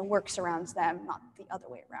 and then the work surrounds them, not the other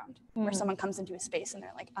way around, where someone comes into a space and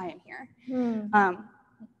they're like, I am here.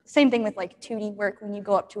 Same thing with like 2D work. When you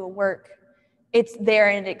go up to a work, it's there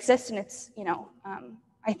and it exists, and it's, you know,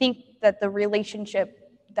 I think that the relationship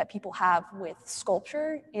that people have with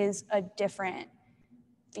sculpture is a different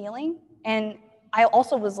feeling. And I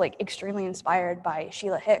also was like extremely inspired by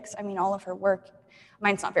Sheila Hicks. I mean, all of her work,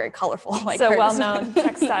 mine's not very colorful like so hers. well-known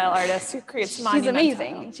textile artist who creates monumental. She's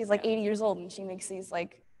amazing. She's like 80 years old, and she makes these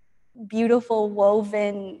like beautiful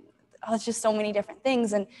woven, it's just so many different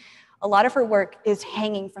things. And a lot of her work is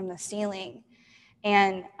hanging from the ceiling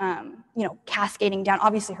and, you know, cascading down.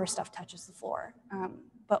 Obviously her stuff touches the floor.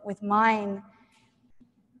 But with mine,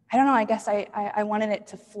 I don't know, I guess I wanted it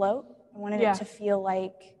to float. I wanted it to feel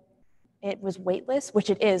like it was weightless,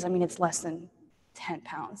 which it is. I mean, it's less than 10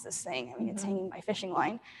 pounds, this thing. I mean, it's hanging by fishing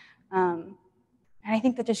line. And I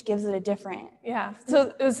think that just gives it a different. Yeah.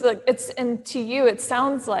 So it was like, and to you, it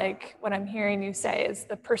sounds like what I'm hearing you say is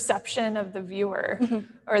the perception of the viewer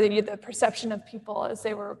or the perception of people as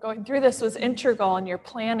they were going through this was integral in your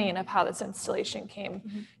planning of how this installation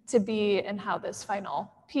came to be and how this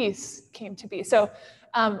final piece came to be. So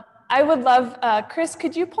I would love, Chris,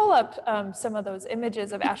 could you pull up some of those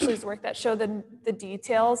images of Ashley's work that show the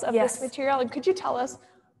details of this material? And could you tell us,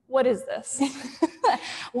 what is this?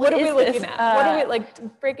 What are we looking at? What are we,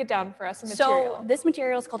 like, break it down for us, material. So this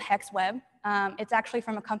material is called Hex Web. It's actually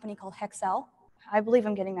from a company called Hexel. I believe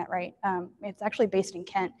I'm getting that right. It's actually based in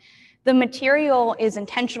Kent. The material is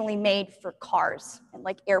intentionally made for cars and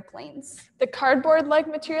like airplanes. The cardboard-like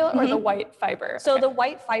material or the white fiber? So the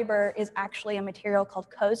white fiber is actually a material called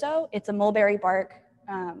kozo. It's a mulberry bark.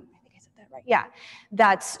 I think I said that right. Yeah,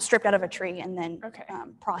 that's stripped out of a tree and then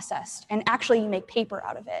processed. And actually you make paper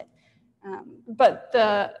out of it. But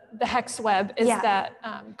the hex web is that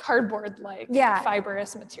cardboard-like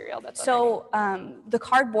fibrous material that's so the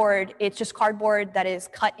cardboard, it's just cardboard that is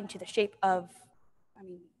cut into the shape of,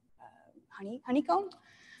 honeycomb.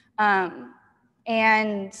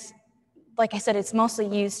 And like I said, it's mostly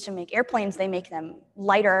used to make airplanes. They make them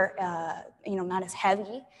lighter, not as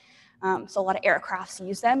heavy. So a lot of aircrafts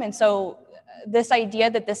use them. And so this idea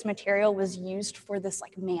that this material was used for this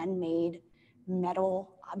like man-made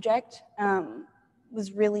metal object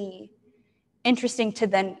was really interesting to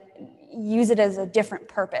then use it as a different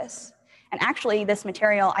purpose. And actually this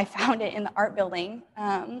material, I found it in the art building.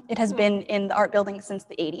 It has been in the art building since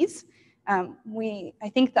the 80s. I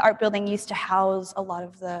think the art building used to house a lot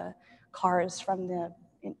of the cars from the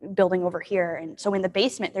building over here. And so in the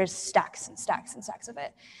basement, there's stacks and stacks and stacks of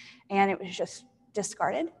it. And it was just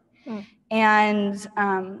discarded. And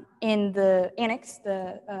in the annex,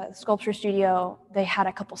 the sculpture studio, they had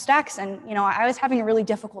a couple stacks. And, I was having a really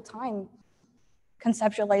difficult time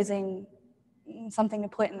conceptualizing something to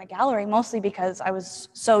put in the gallery, mostly because I was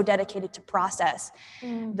so dedicated to process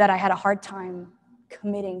that I had a hard time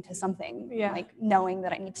committing to something, Yeah. like knowing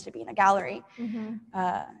that it needs to be in a gallery. Mm-hmm.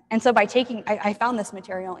 And so by I found this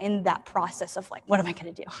material in that process of like, what am I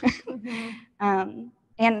going to do? Mm-hmm.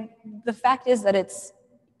 And the fact is that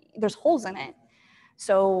there's holes in it.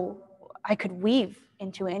 So I could weave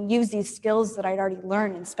into it and use these skills that I'd already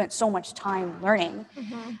learned and spent so much time learning.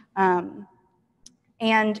 Mm-hmm.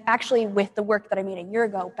 And actually with the work that I made a year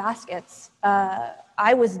ago, baskets,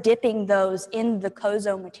 I was dipping those in the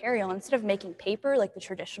kozo material. Instead of making paper like the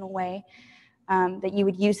traditional way that you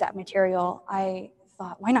would use that material, I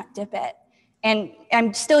thought, why not dip it? And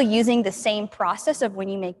I'm still using the same process of when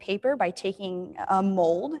you make paper by taking a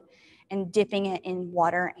mold and dipping it in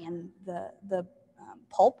water and the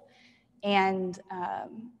pulp. And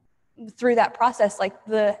through that process, like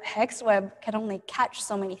the hex web can only catch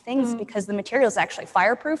so many things because the material is actually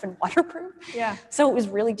fireproof and waterproof. Yeah. So it was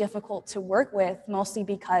really difficult to work with, mostly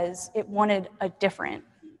because it wanted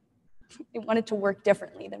to work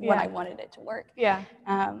differently than what I wanted it to work. Yeah.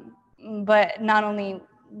 But not only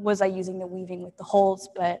was I using the weaving with the holes,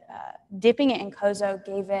 but dipping it in kozo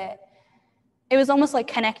it was almost like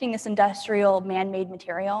connecting this industrial man-made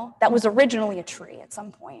material that was originally a tree at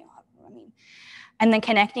some point. And then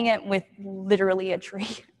connecting it with literally a tree.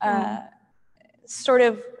 Sort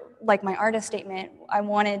of like my artist statement, I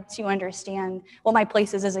wanted to understand what my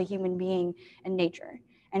place is as a human being in nature.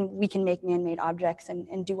 And we can make man-made objects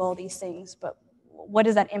and do all these things, but what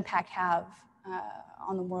does that impact have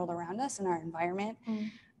on the world around us and our environment?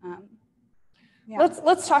 Yeah.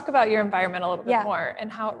 Let's talk about your environment a little bit more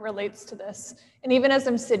and how it relates to this. And even as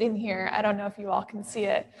I'm sitting here, I don't know if you all can see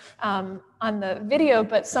it on the video,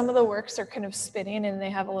 but some of the works are kind of spinning and they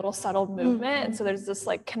have a little subtle movement. And so there's this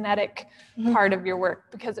like kinetic part of your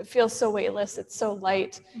work because it feels so weightless, it's so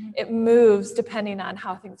light, it moves depending on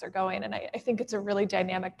how things are going. And I think it's a really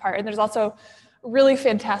dynamic part. And there's also really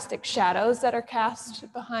fantastic shadows that are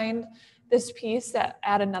cast behind this piece that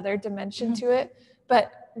add another dimension to it.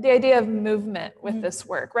 But the idea of movement with this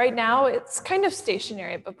work. Right now, it's kind of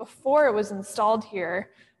stationary, but before it was installed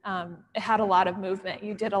here, it had a lot of movement.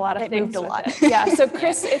 You did a lot of things with it. Yeah, so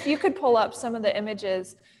Chris, if you could pull up some of the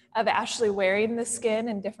images of Ashley wearing the skin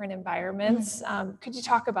in different environments, could you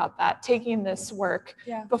talk about that, taking this work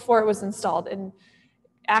before it was installed and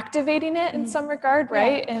activating it in some regard,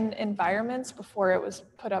 right, in environments before it was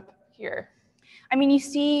put up here? I mean, you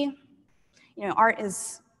see, art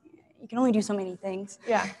is, you can only do so many things.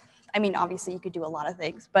 Yeah. I mean, obviously you could do a lot of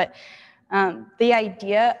things, but the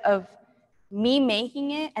idea of me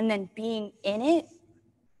making it and then being in it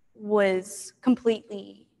was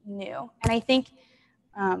completely new. And I think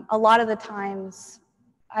a lot of the times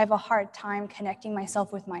I have a hard time connecting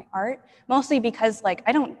myself with my art, mostly because like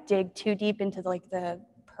I don't dig too deep into like the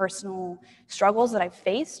personal struggles that I've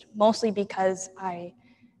faced, mostly because I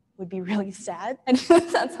would be really sad. And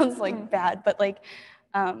that sounds like bad, but like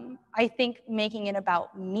I think making it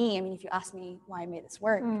about me, I mean, if you ask me why I made this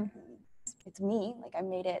work, it's me, like I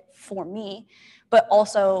made it for me, but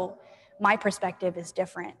also my perspective is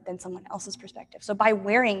different than someone else's perspective. So by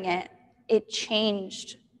wearing it, it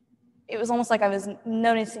changed. It was almost like I was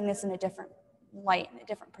noticing this in a different light, in a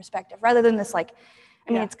different perspective, rather than this like,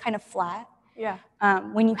 I mean, it's kind of flat. Yeah.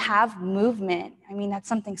 When you have movement, I mean, that's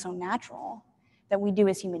something so natural that we do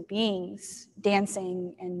as human beings,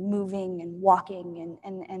 dancing and moving and walking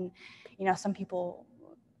and some people,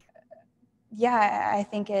 I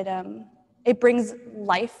think it brings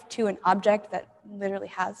life to an object that literally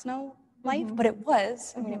has no life, but it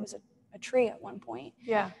was. I mean, it was a tree at one point.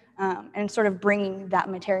 Yeah. And sort of bringing that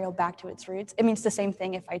material back to its roots. I mean, it's the same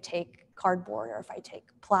thing if I take cardboard or if I take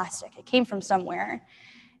plastic. It came from somewhere,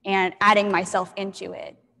 and adding myself into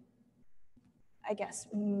it, I guess,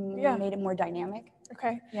 made it more dynamic.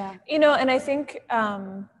 Okay. Yeah. And I think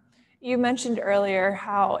you mentioned earlier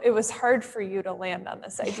how it was hard for you to land on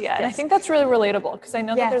this idea. And I think that's really relatable because I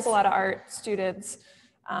know that there's a lot of art students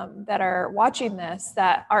that are watching this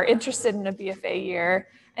that are interested in a BFA year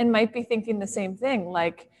and might be thinking the same thing.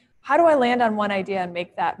 Like, how do I land on one idea and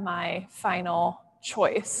make that my final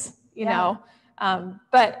choice, you know?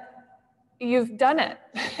 But you've done it,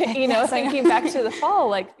 thinking back to the fall,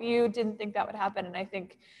 like you didn't think that would happen. And I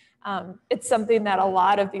think it's something that a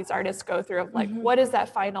lot of these artists go through of like, what is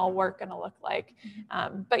that final work going to look like?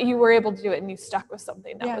 But you were able to do it and you stuck with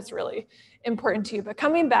something that was really important to you. But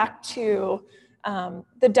coming back to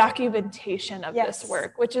the documentation of this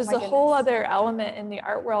work, which is a whole other element in the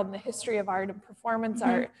art world and the history of art and performance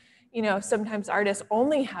art. Sometimes artists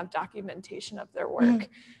only have documentation of their work.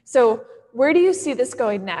 So where do you see this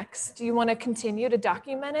going next? Do you want to continue to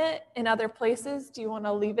document it in other places? Do you want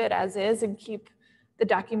to leave it as is and keep the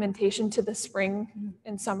documentation to the spring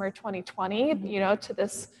and summer 2020, you know, to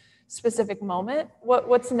this specific moment.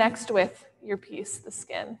 What's next with your piece, The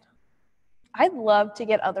Skin? I'd love to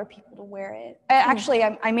get other people to wear it.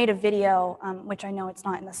 I made a video, which I know it's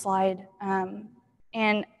not in the slide,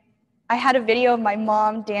 and I had a video of my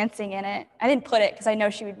mom dancing in it. I didn't put it because I know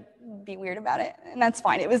she would be weird about it, and that's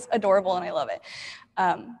fine. It was adorable, and I love it.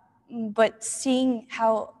 But seeing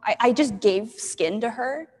how I just gave skin to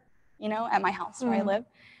her, you know, at my house where I live,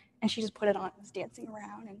 and she just put it on and was dancing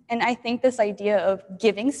around. And I think this idea of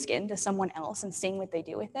giving skin to someone else and seeing what they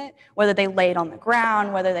do with it, whether they lay it on the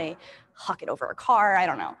ground, whether they huck it over a car, I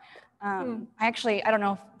don't know. I don't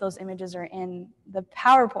know if those images are in the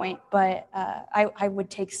PowerPoint, but I would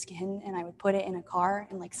take skin and I would put it in a car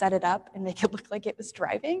and like set it up and make it look like it was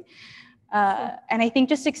driving. And I think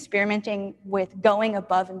just experimenting with going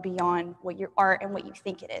above and beyond what your art and what you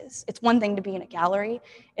think it is. It's one thing to be in a gallery.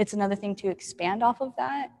 It's another thing to expand off of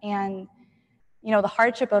that. And, you know, the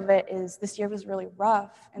hardship of it is this year was really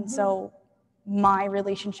rough. And so my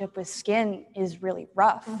relationship with skin is really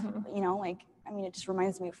rough. You know, like, I mean, it just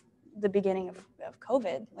reminds me of the beginning of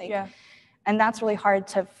COVID. Like, and that's really hard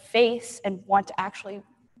to face and want to actually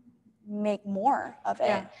make more of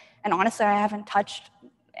it. And honestly, I haven't touched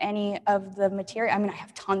any of the material. I mean, I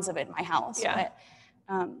have tons of it in my house, but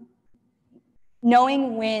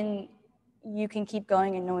knowing when you can keep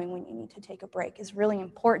going and knowing when you need to take a break is really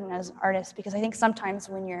important as an artist, because I think sometimes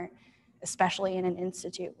when you're, especially in an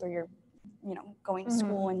institute where you're, you know, going to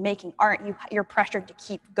school and making art, you're pressured to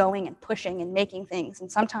keep going and pushing and making things,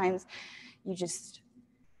 and sometimes you just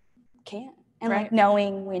can't. And like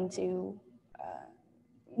knowing when to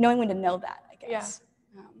know that, I guess.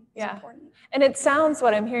 Is important. And it sounds,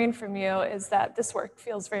 what I'm hearing from you is that this work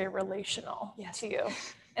feels very relational to you.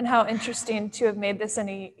 And how interesting to have made this in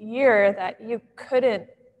a year that you couldn't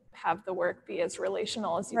have the work be as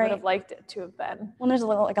relational as you would have liked it to have been. Well, there's a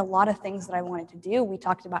lot of things that I wanted to do. We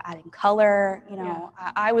talked about adding color, you know,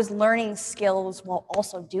 I was learning skills while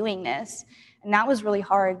also doing this. And that was really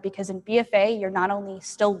hard because in BFA, you're not only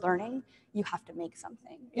still learning, you have to make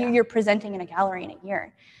something. You're presenting in a gallery in a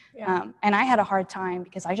year. And I had a hard time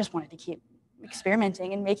because I just wanted to keep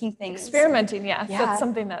experimenting and making things. Experimenting, that's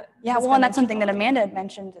something that. And that's something that Amanda had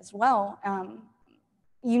mentioned as well.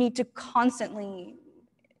 You need to constantly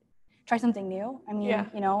try something new. I mean,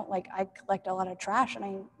 you know, like I collect a lot of trash and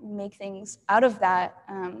I make things out of that.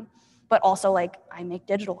 But also, like, I make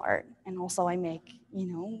digital art and also I make, you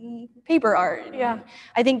know, paper art.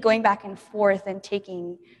 I think going back and forth and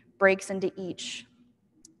taking breaks into each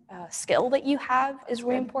skill that you have is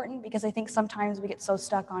really important, because I think sometimes we get so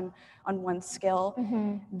stuck on one skill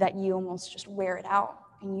that you almost just wear it out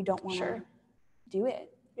and you don't want to do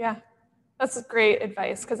it. That's great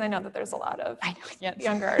advice, because I know that there's a lot of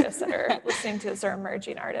younger artists that are listening to this, or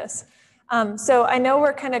emerging artists. So I know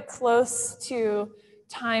we're kind of close to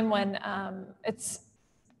time when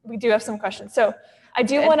we do have some questions. So I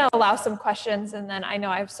do want to allow some questions, and then I know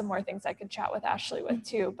I have some more things I could chat with Ashley with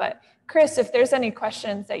too. But Chris, if there's any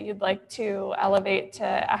questions that you'd like to elevate to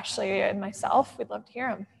Ashley and myself, we'd love to hear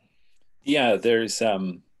them. Yeah, there's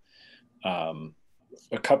a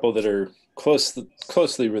couple that are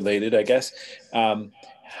closely related, I guess.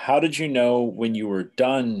 How did you know when you were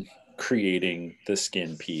done creating the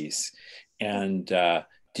skin piece? And do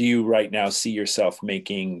you right now see yourself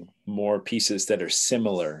making more pieces that are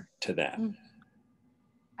similar to that?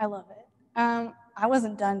 I love it. I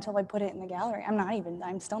wasn't done until I put it in the gallery.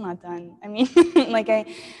 I'm still not done. I mean, like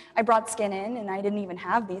I brought skin in and I didn't even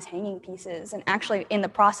have these hanging pieces. And actually in the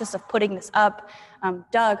process of putting this up,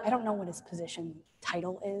 Doug, I don't know what his position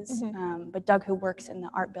title is, but Doug, who works in the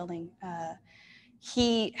art building,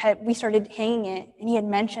 we started hanging it, and he had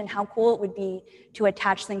mentioned how cool it would be to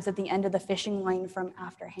attach things at the end of the fishing line from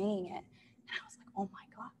after hanging it. And I was like, oh my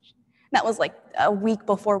gosh. That was like a week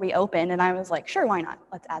before we opened, and I was like, sure, why not?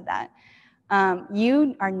 Let's add that.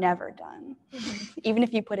 You are never done, even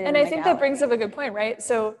if you put it in the gallery. And I think that brings up a good point, right?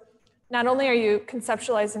 So not only are you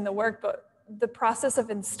conceptualizing the work, but the process of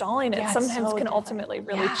installing it sometimes can ultimately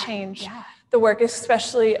really change the work,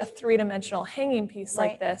 especially a three-dimensional hanging piece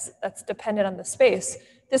like this that's dependent on the space.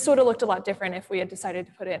 This would have looked a lot different if we had decided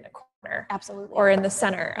to put it in a corner. Absolutely. Or in the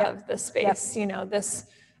center of the space. You know, this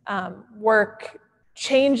work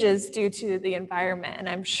changes due to the environment. And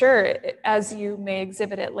I'm sure as you may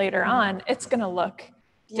exhibit it later on, it's going to look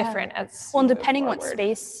different as well, and depending what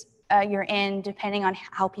space you're in, depending on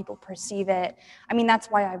how people perceive it. I mean, that's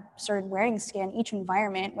why I started wearing skin. Each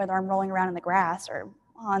environment, whether I'm rolling around in the grass or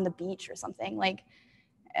on the beach or something, like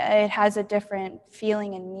it has a different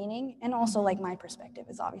feeling and meaning. And also like my perspective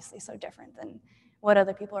is obviously so different than what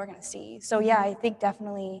other people are going to see. So yeah, I think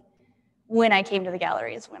definitely when I came to the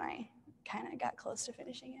gallery is when I kind of got close to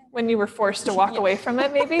finishing it. When you were forced to walk away from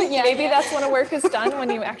it, maybe? Maybe that's when a work is done, when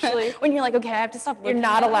you actually... when you're like, okay, I have to stop looking. You're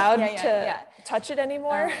not allowed to touch it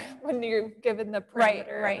anymore when you're given the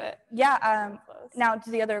perimeter of it. Yeah. Now to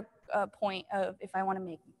the other point of if I want to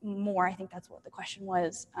make more, I think that's what the question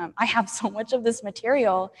was. I have so much of this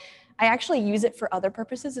material. I actually use it for other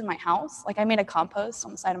purposes in my house. Like I made a compost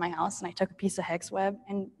on the side of my house and I took a piece of hex web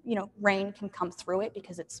and, you know, rain can come through it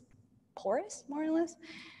because it's porous, more or less.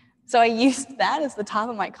 So I used that as the top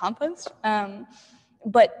of my compost.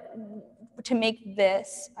 But to make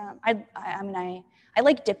this, I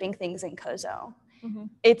like dipping things in Kozo.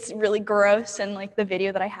 It's really gross, and like the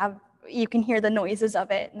video that I have, you can hear the noises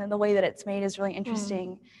of it, and then the way that it's made is really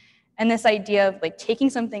interesting. And this idea of like taking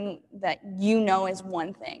something that you know is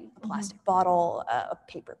one thing, a plastic bottle, a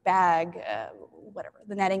paper bag, whatever,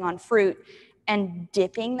 the netting on fruit, and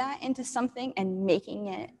dipping that into something and making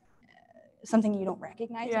it something you don't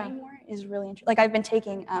recognize anymore is really interesting. Like I've been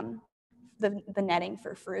taking the netting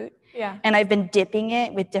for fruit, and I've been dipping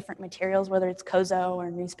it with different materials, whether it's Kozo or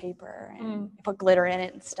newspaper, and I put glitter in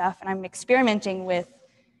it and stuff. And I'm experimenting with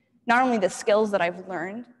not only the skills that I've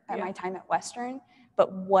learned at my time at Western,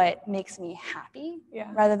 but what makes me happy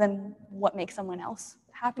rather than what makes someone else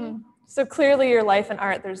happy. So clearly your life in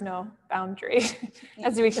art, there's no boundary.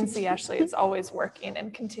 As we can see, Ashley is always working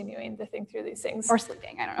and continuing to think through these things. Or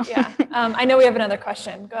sleeping, I don't know. I know we have another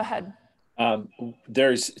question. Go ahead.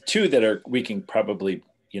 There's two that we can probably,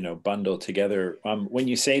 bundle together. When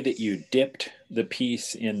you say that you dipped the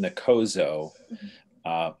piece in the Kozo,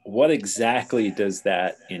 what exactly does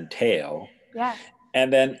that entail? Yeah.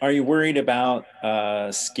 And then are you worried about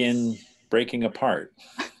skin breaking apart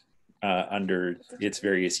under its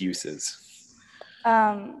various uses?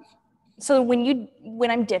 So when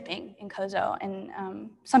I'm dipping in Kozo, and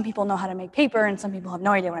some people know how to make paper and some people have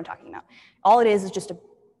no idea what I'm talking about. All it is just a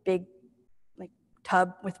big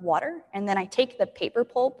tub with water, and then I take the paper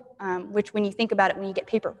pulp, which when you think about it, when you get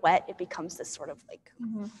paper wet, it becomes this sort of I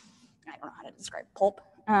don't know how to describe pulp.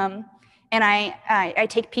 And I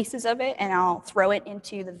take pieces of it and I'll throw it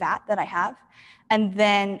into the vat that I have, and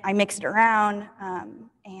then I mix it around.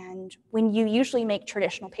 And when you usually make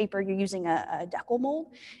traditional paper, you're using a decal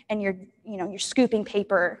mold, and you're scooping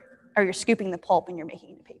paper, or you're scooping the pulp and you're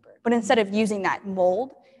making the paper. But instead of using that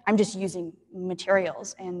mold, I'm just using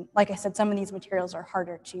materials. And like I said, some of these materials are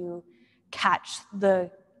harder to catch the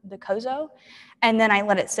Kozo. And then I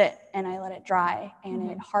let it sit and I let it dry, and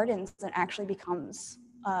it hardens and actually becomes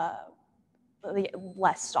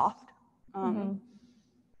less soft.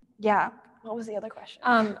 Yeah. What was the other question?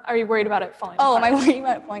 Are you worried about it falling apart? Oh, am I worried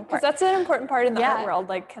about it falling apart? Because that's an important part in the art world.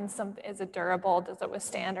 Like, is it durable? Does it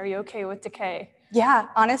withstand? Are you okay with decay? Yeah,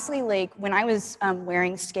 honestly, like when I was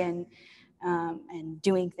wearing skin and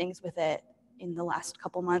doing things with it in the last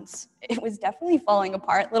couple months, it was definitely falling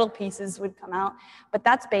apart. Little pieces would come out, but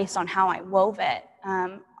that's based on how I wove it.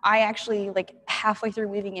 I actually, halfway through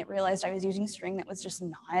weaving it, realized I was using string that was just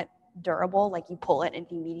not durable. Like you pull it and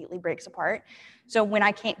it immediately breaks apart. So when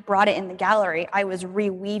I brought it in the gallery, I was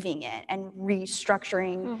reweaving it and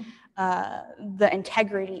restructuring the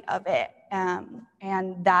integrity of it.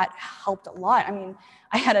 And that helped a lot. I mean,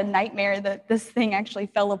 I had a nightmare that this thing actually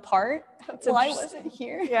fell apart while I wasn't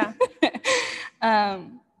here. Yeah.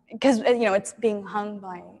 Because, it's being hung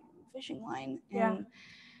by fishing line. And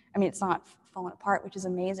I mean, it's not falling apart, which is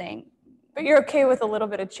amazing. But you're okay with a little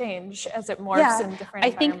bit of change as it morphs in different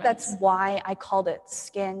environments. I think that's why I called it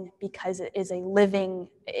skin, because it is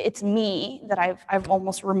it's me that I've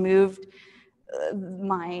almost removed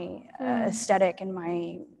my aesthetic and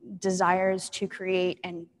my desires to create,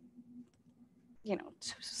 and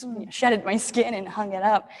shedded my skin and hung it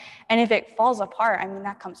up. And if it falls apart, I mean,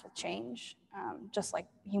 that comes with change. Just like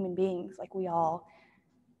human beings, like we all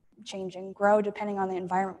change and grow depending on the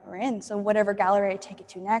environment we're in. So whatever gallery I take it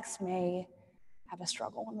to next may have a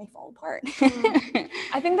struggle and may fall apart.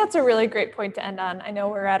 I think that's a really great point to end on. I know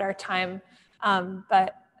we're at our time,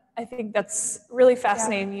 but I think that's really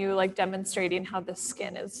fascinating. You demonstrating how the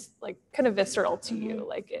skin is kind of visceral to you.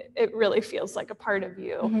 Like it really feels like a part of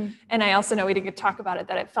you. And I also know we didn't talk about it,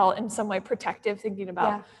 that it felt in some way protective, thinking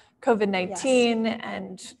about COVID-19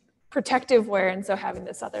 and protective wear. And so having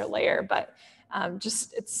this other layer, but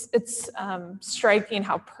it's striking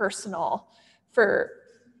how personal for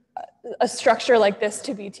a structure like this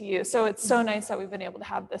to be to you. So it's so nice that we've been able to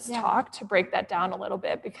have this talk to break that down a little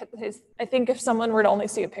bit, because I think if someone were to only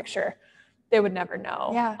see a picture, they would never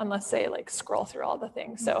know unless they scroll through all the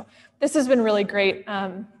things. So this has been really great.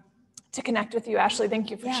 to connect with you. Ashley,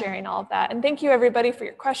 thank you for sharing all of that. And thank you everybody for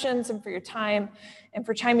your questions and for your time and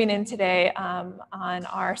for chiming in today on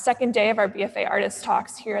our second day of our BFA Artist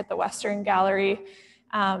Talks here at the Western Gallery.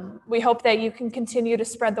 We hope that you can continue to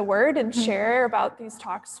spread the word and share about these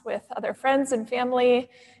talks with other friends and family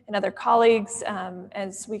and other colleagues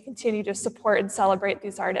as we continue to support and celebrate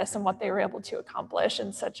these artists and what they were able to accomplish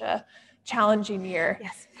in such a challenging year.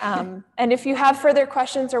 Yes. And if you have further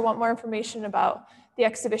questions or want more information about the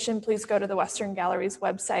exhibition, please go to the Western Gallery's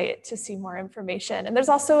website to see more information. And there's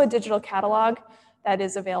also a digital catalog that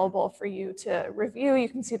is available for you to review. You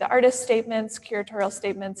can see the artist statements, curatorial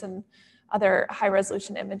statements, and other high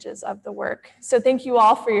resolution images of the work. So thank you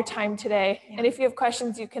all for your time today. And if you have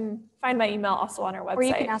questions, you can find my email also on our website. Or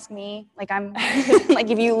you can ask me, like like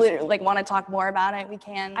if you literally want to talk more about it, we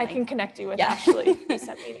can. I can connect you with Ashley. You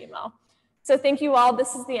sent me an email. So thank you all.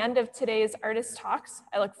 This is the end of today's Artist Talks.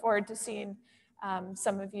 I look forward to seeing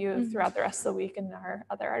some of you throughout the rest of the week in our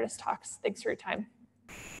other Artist Talks. Thanks for your time.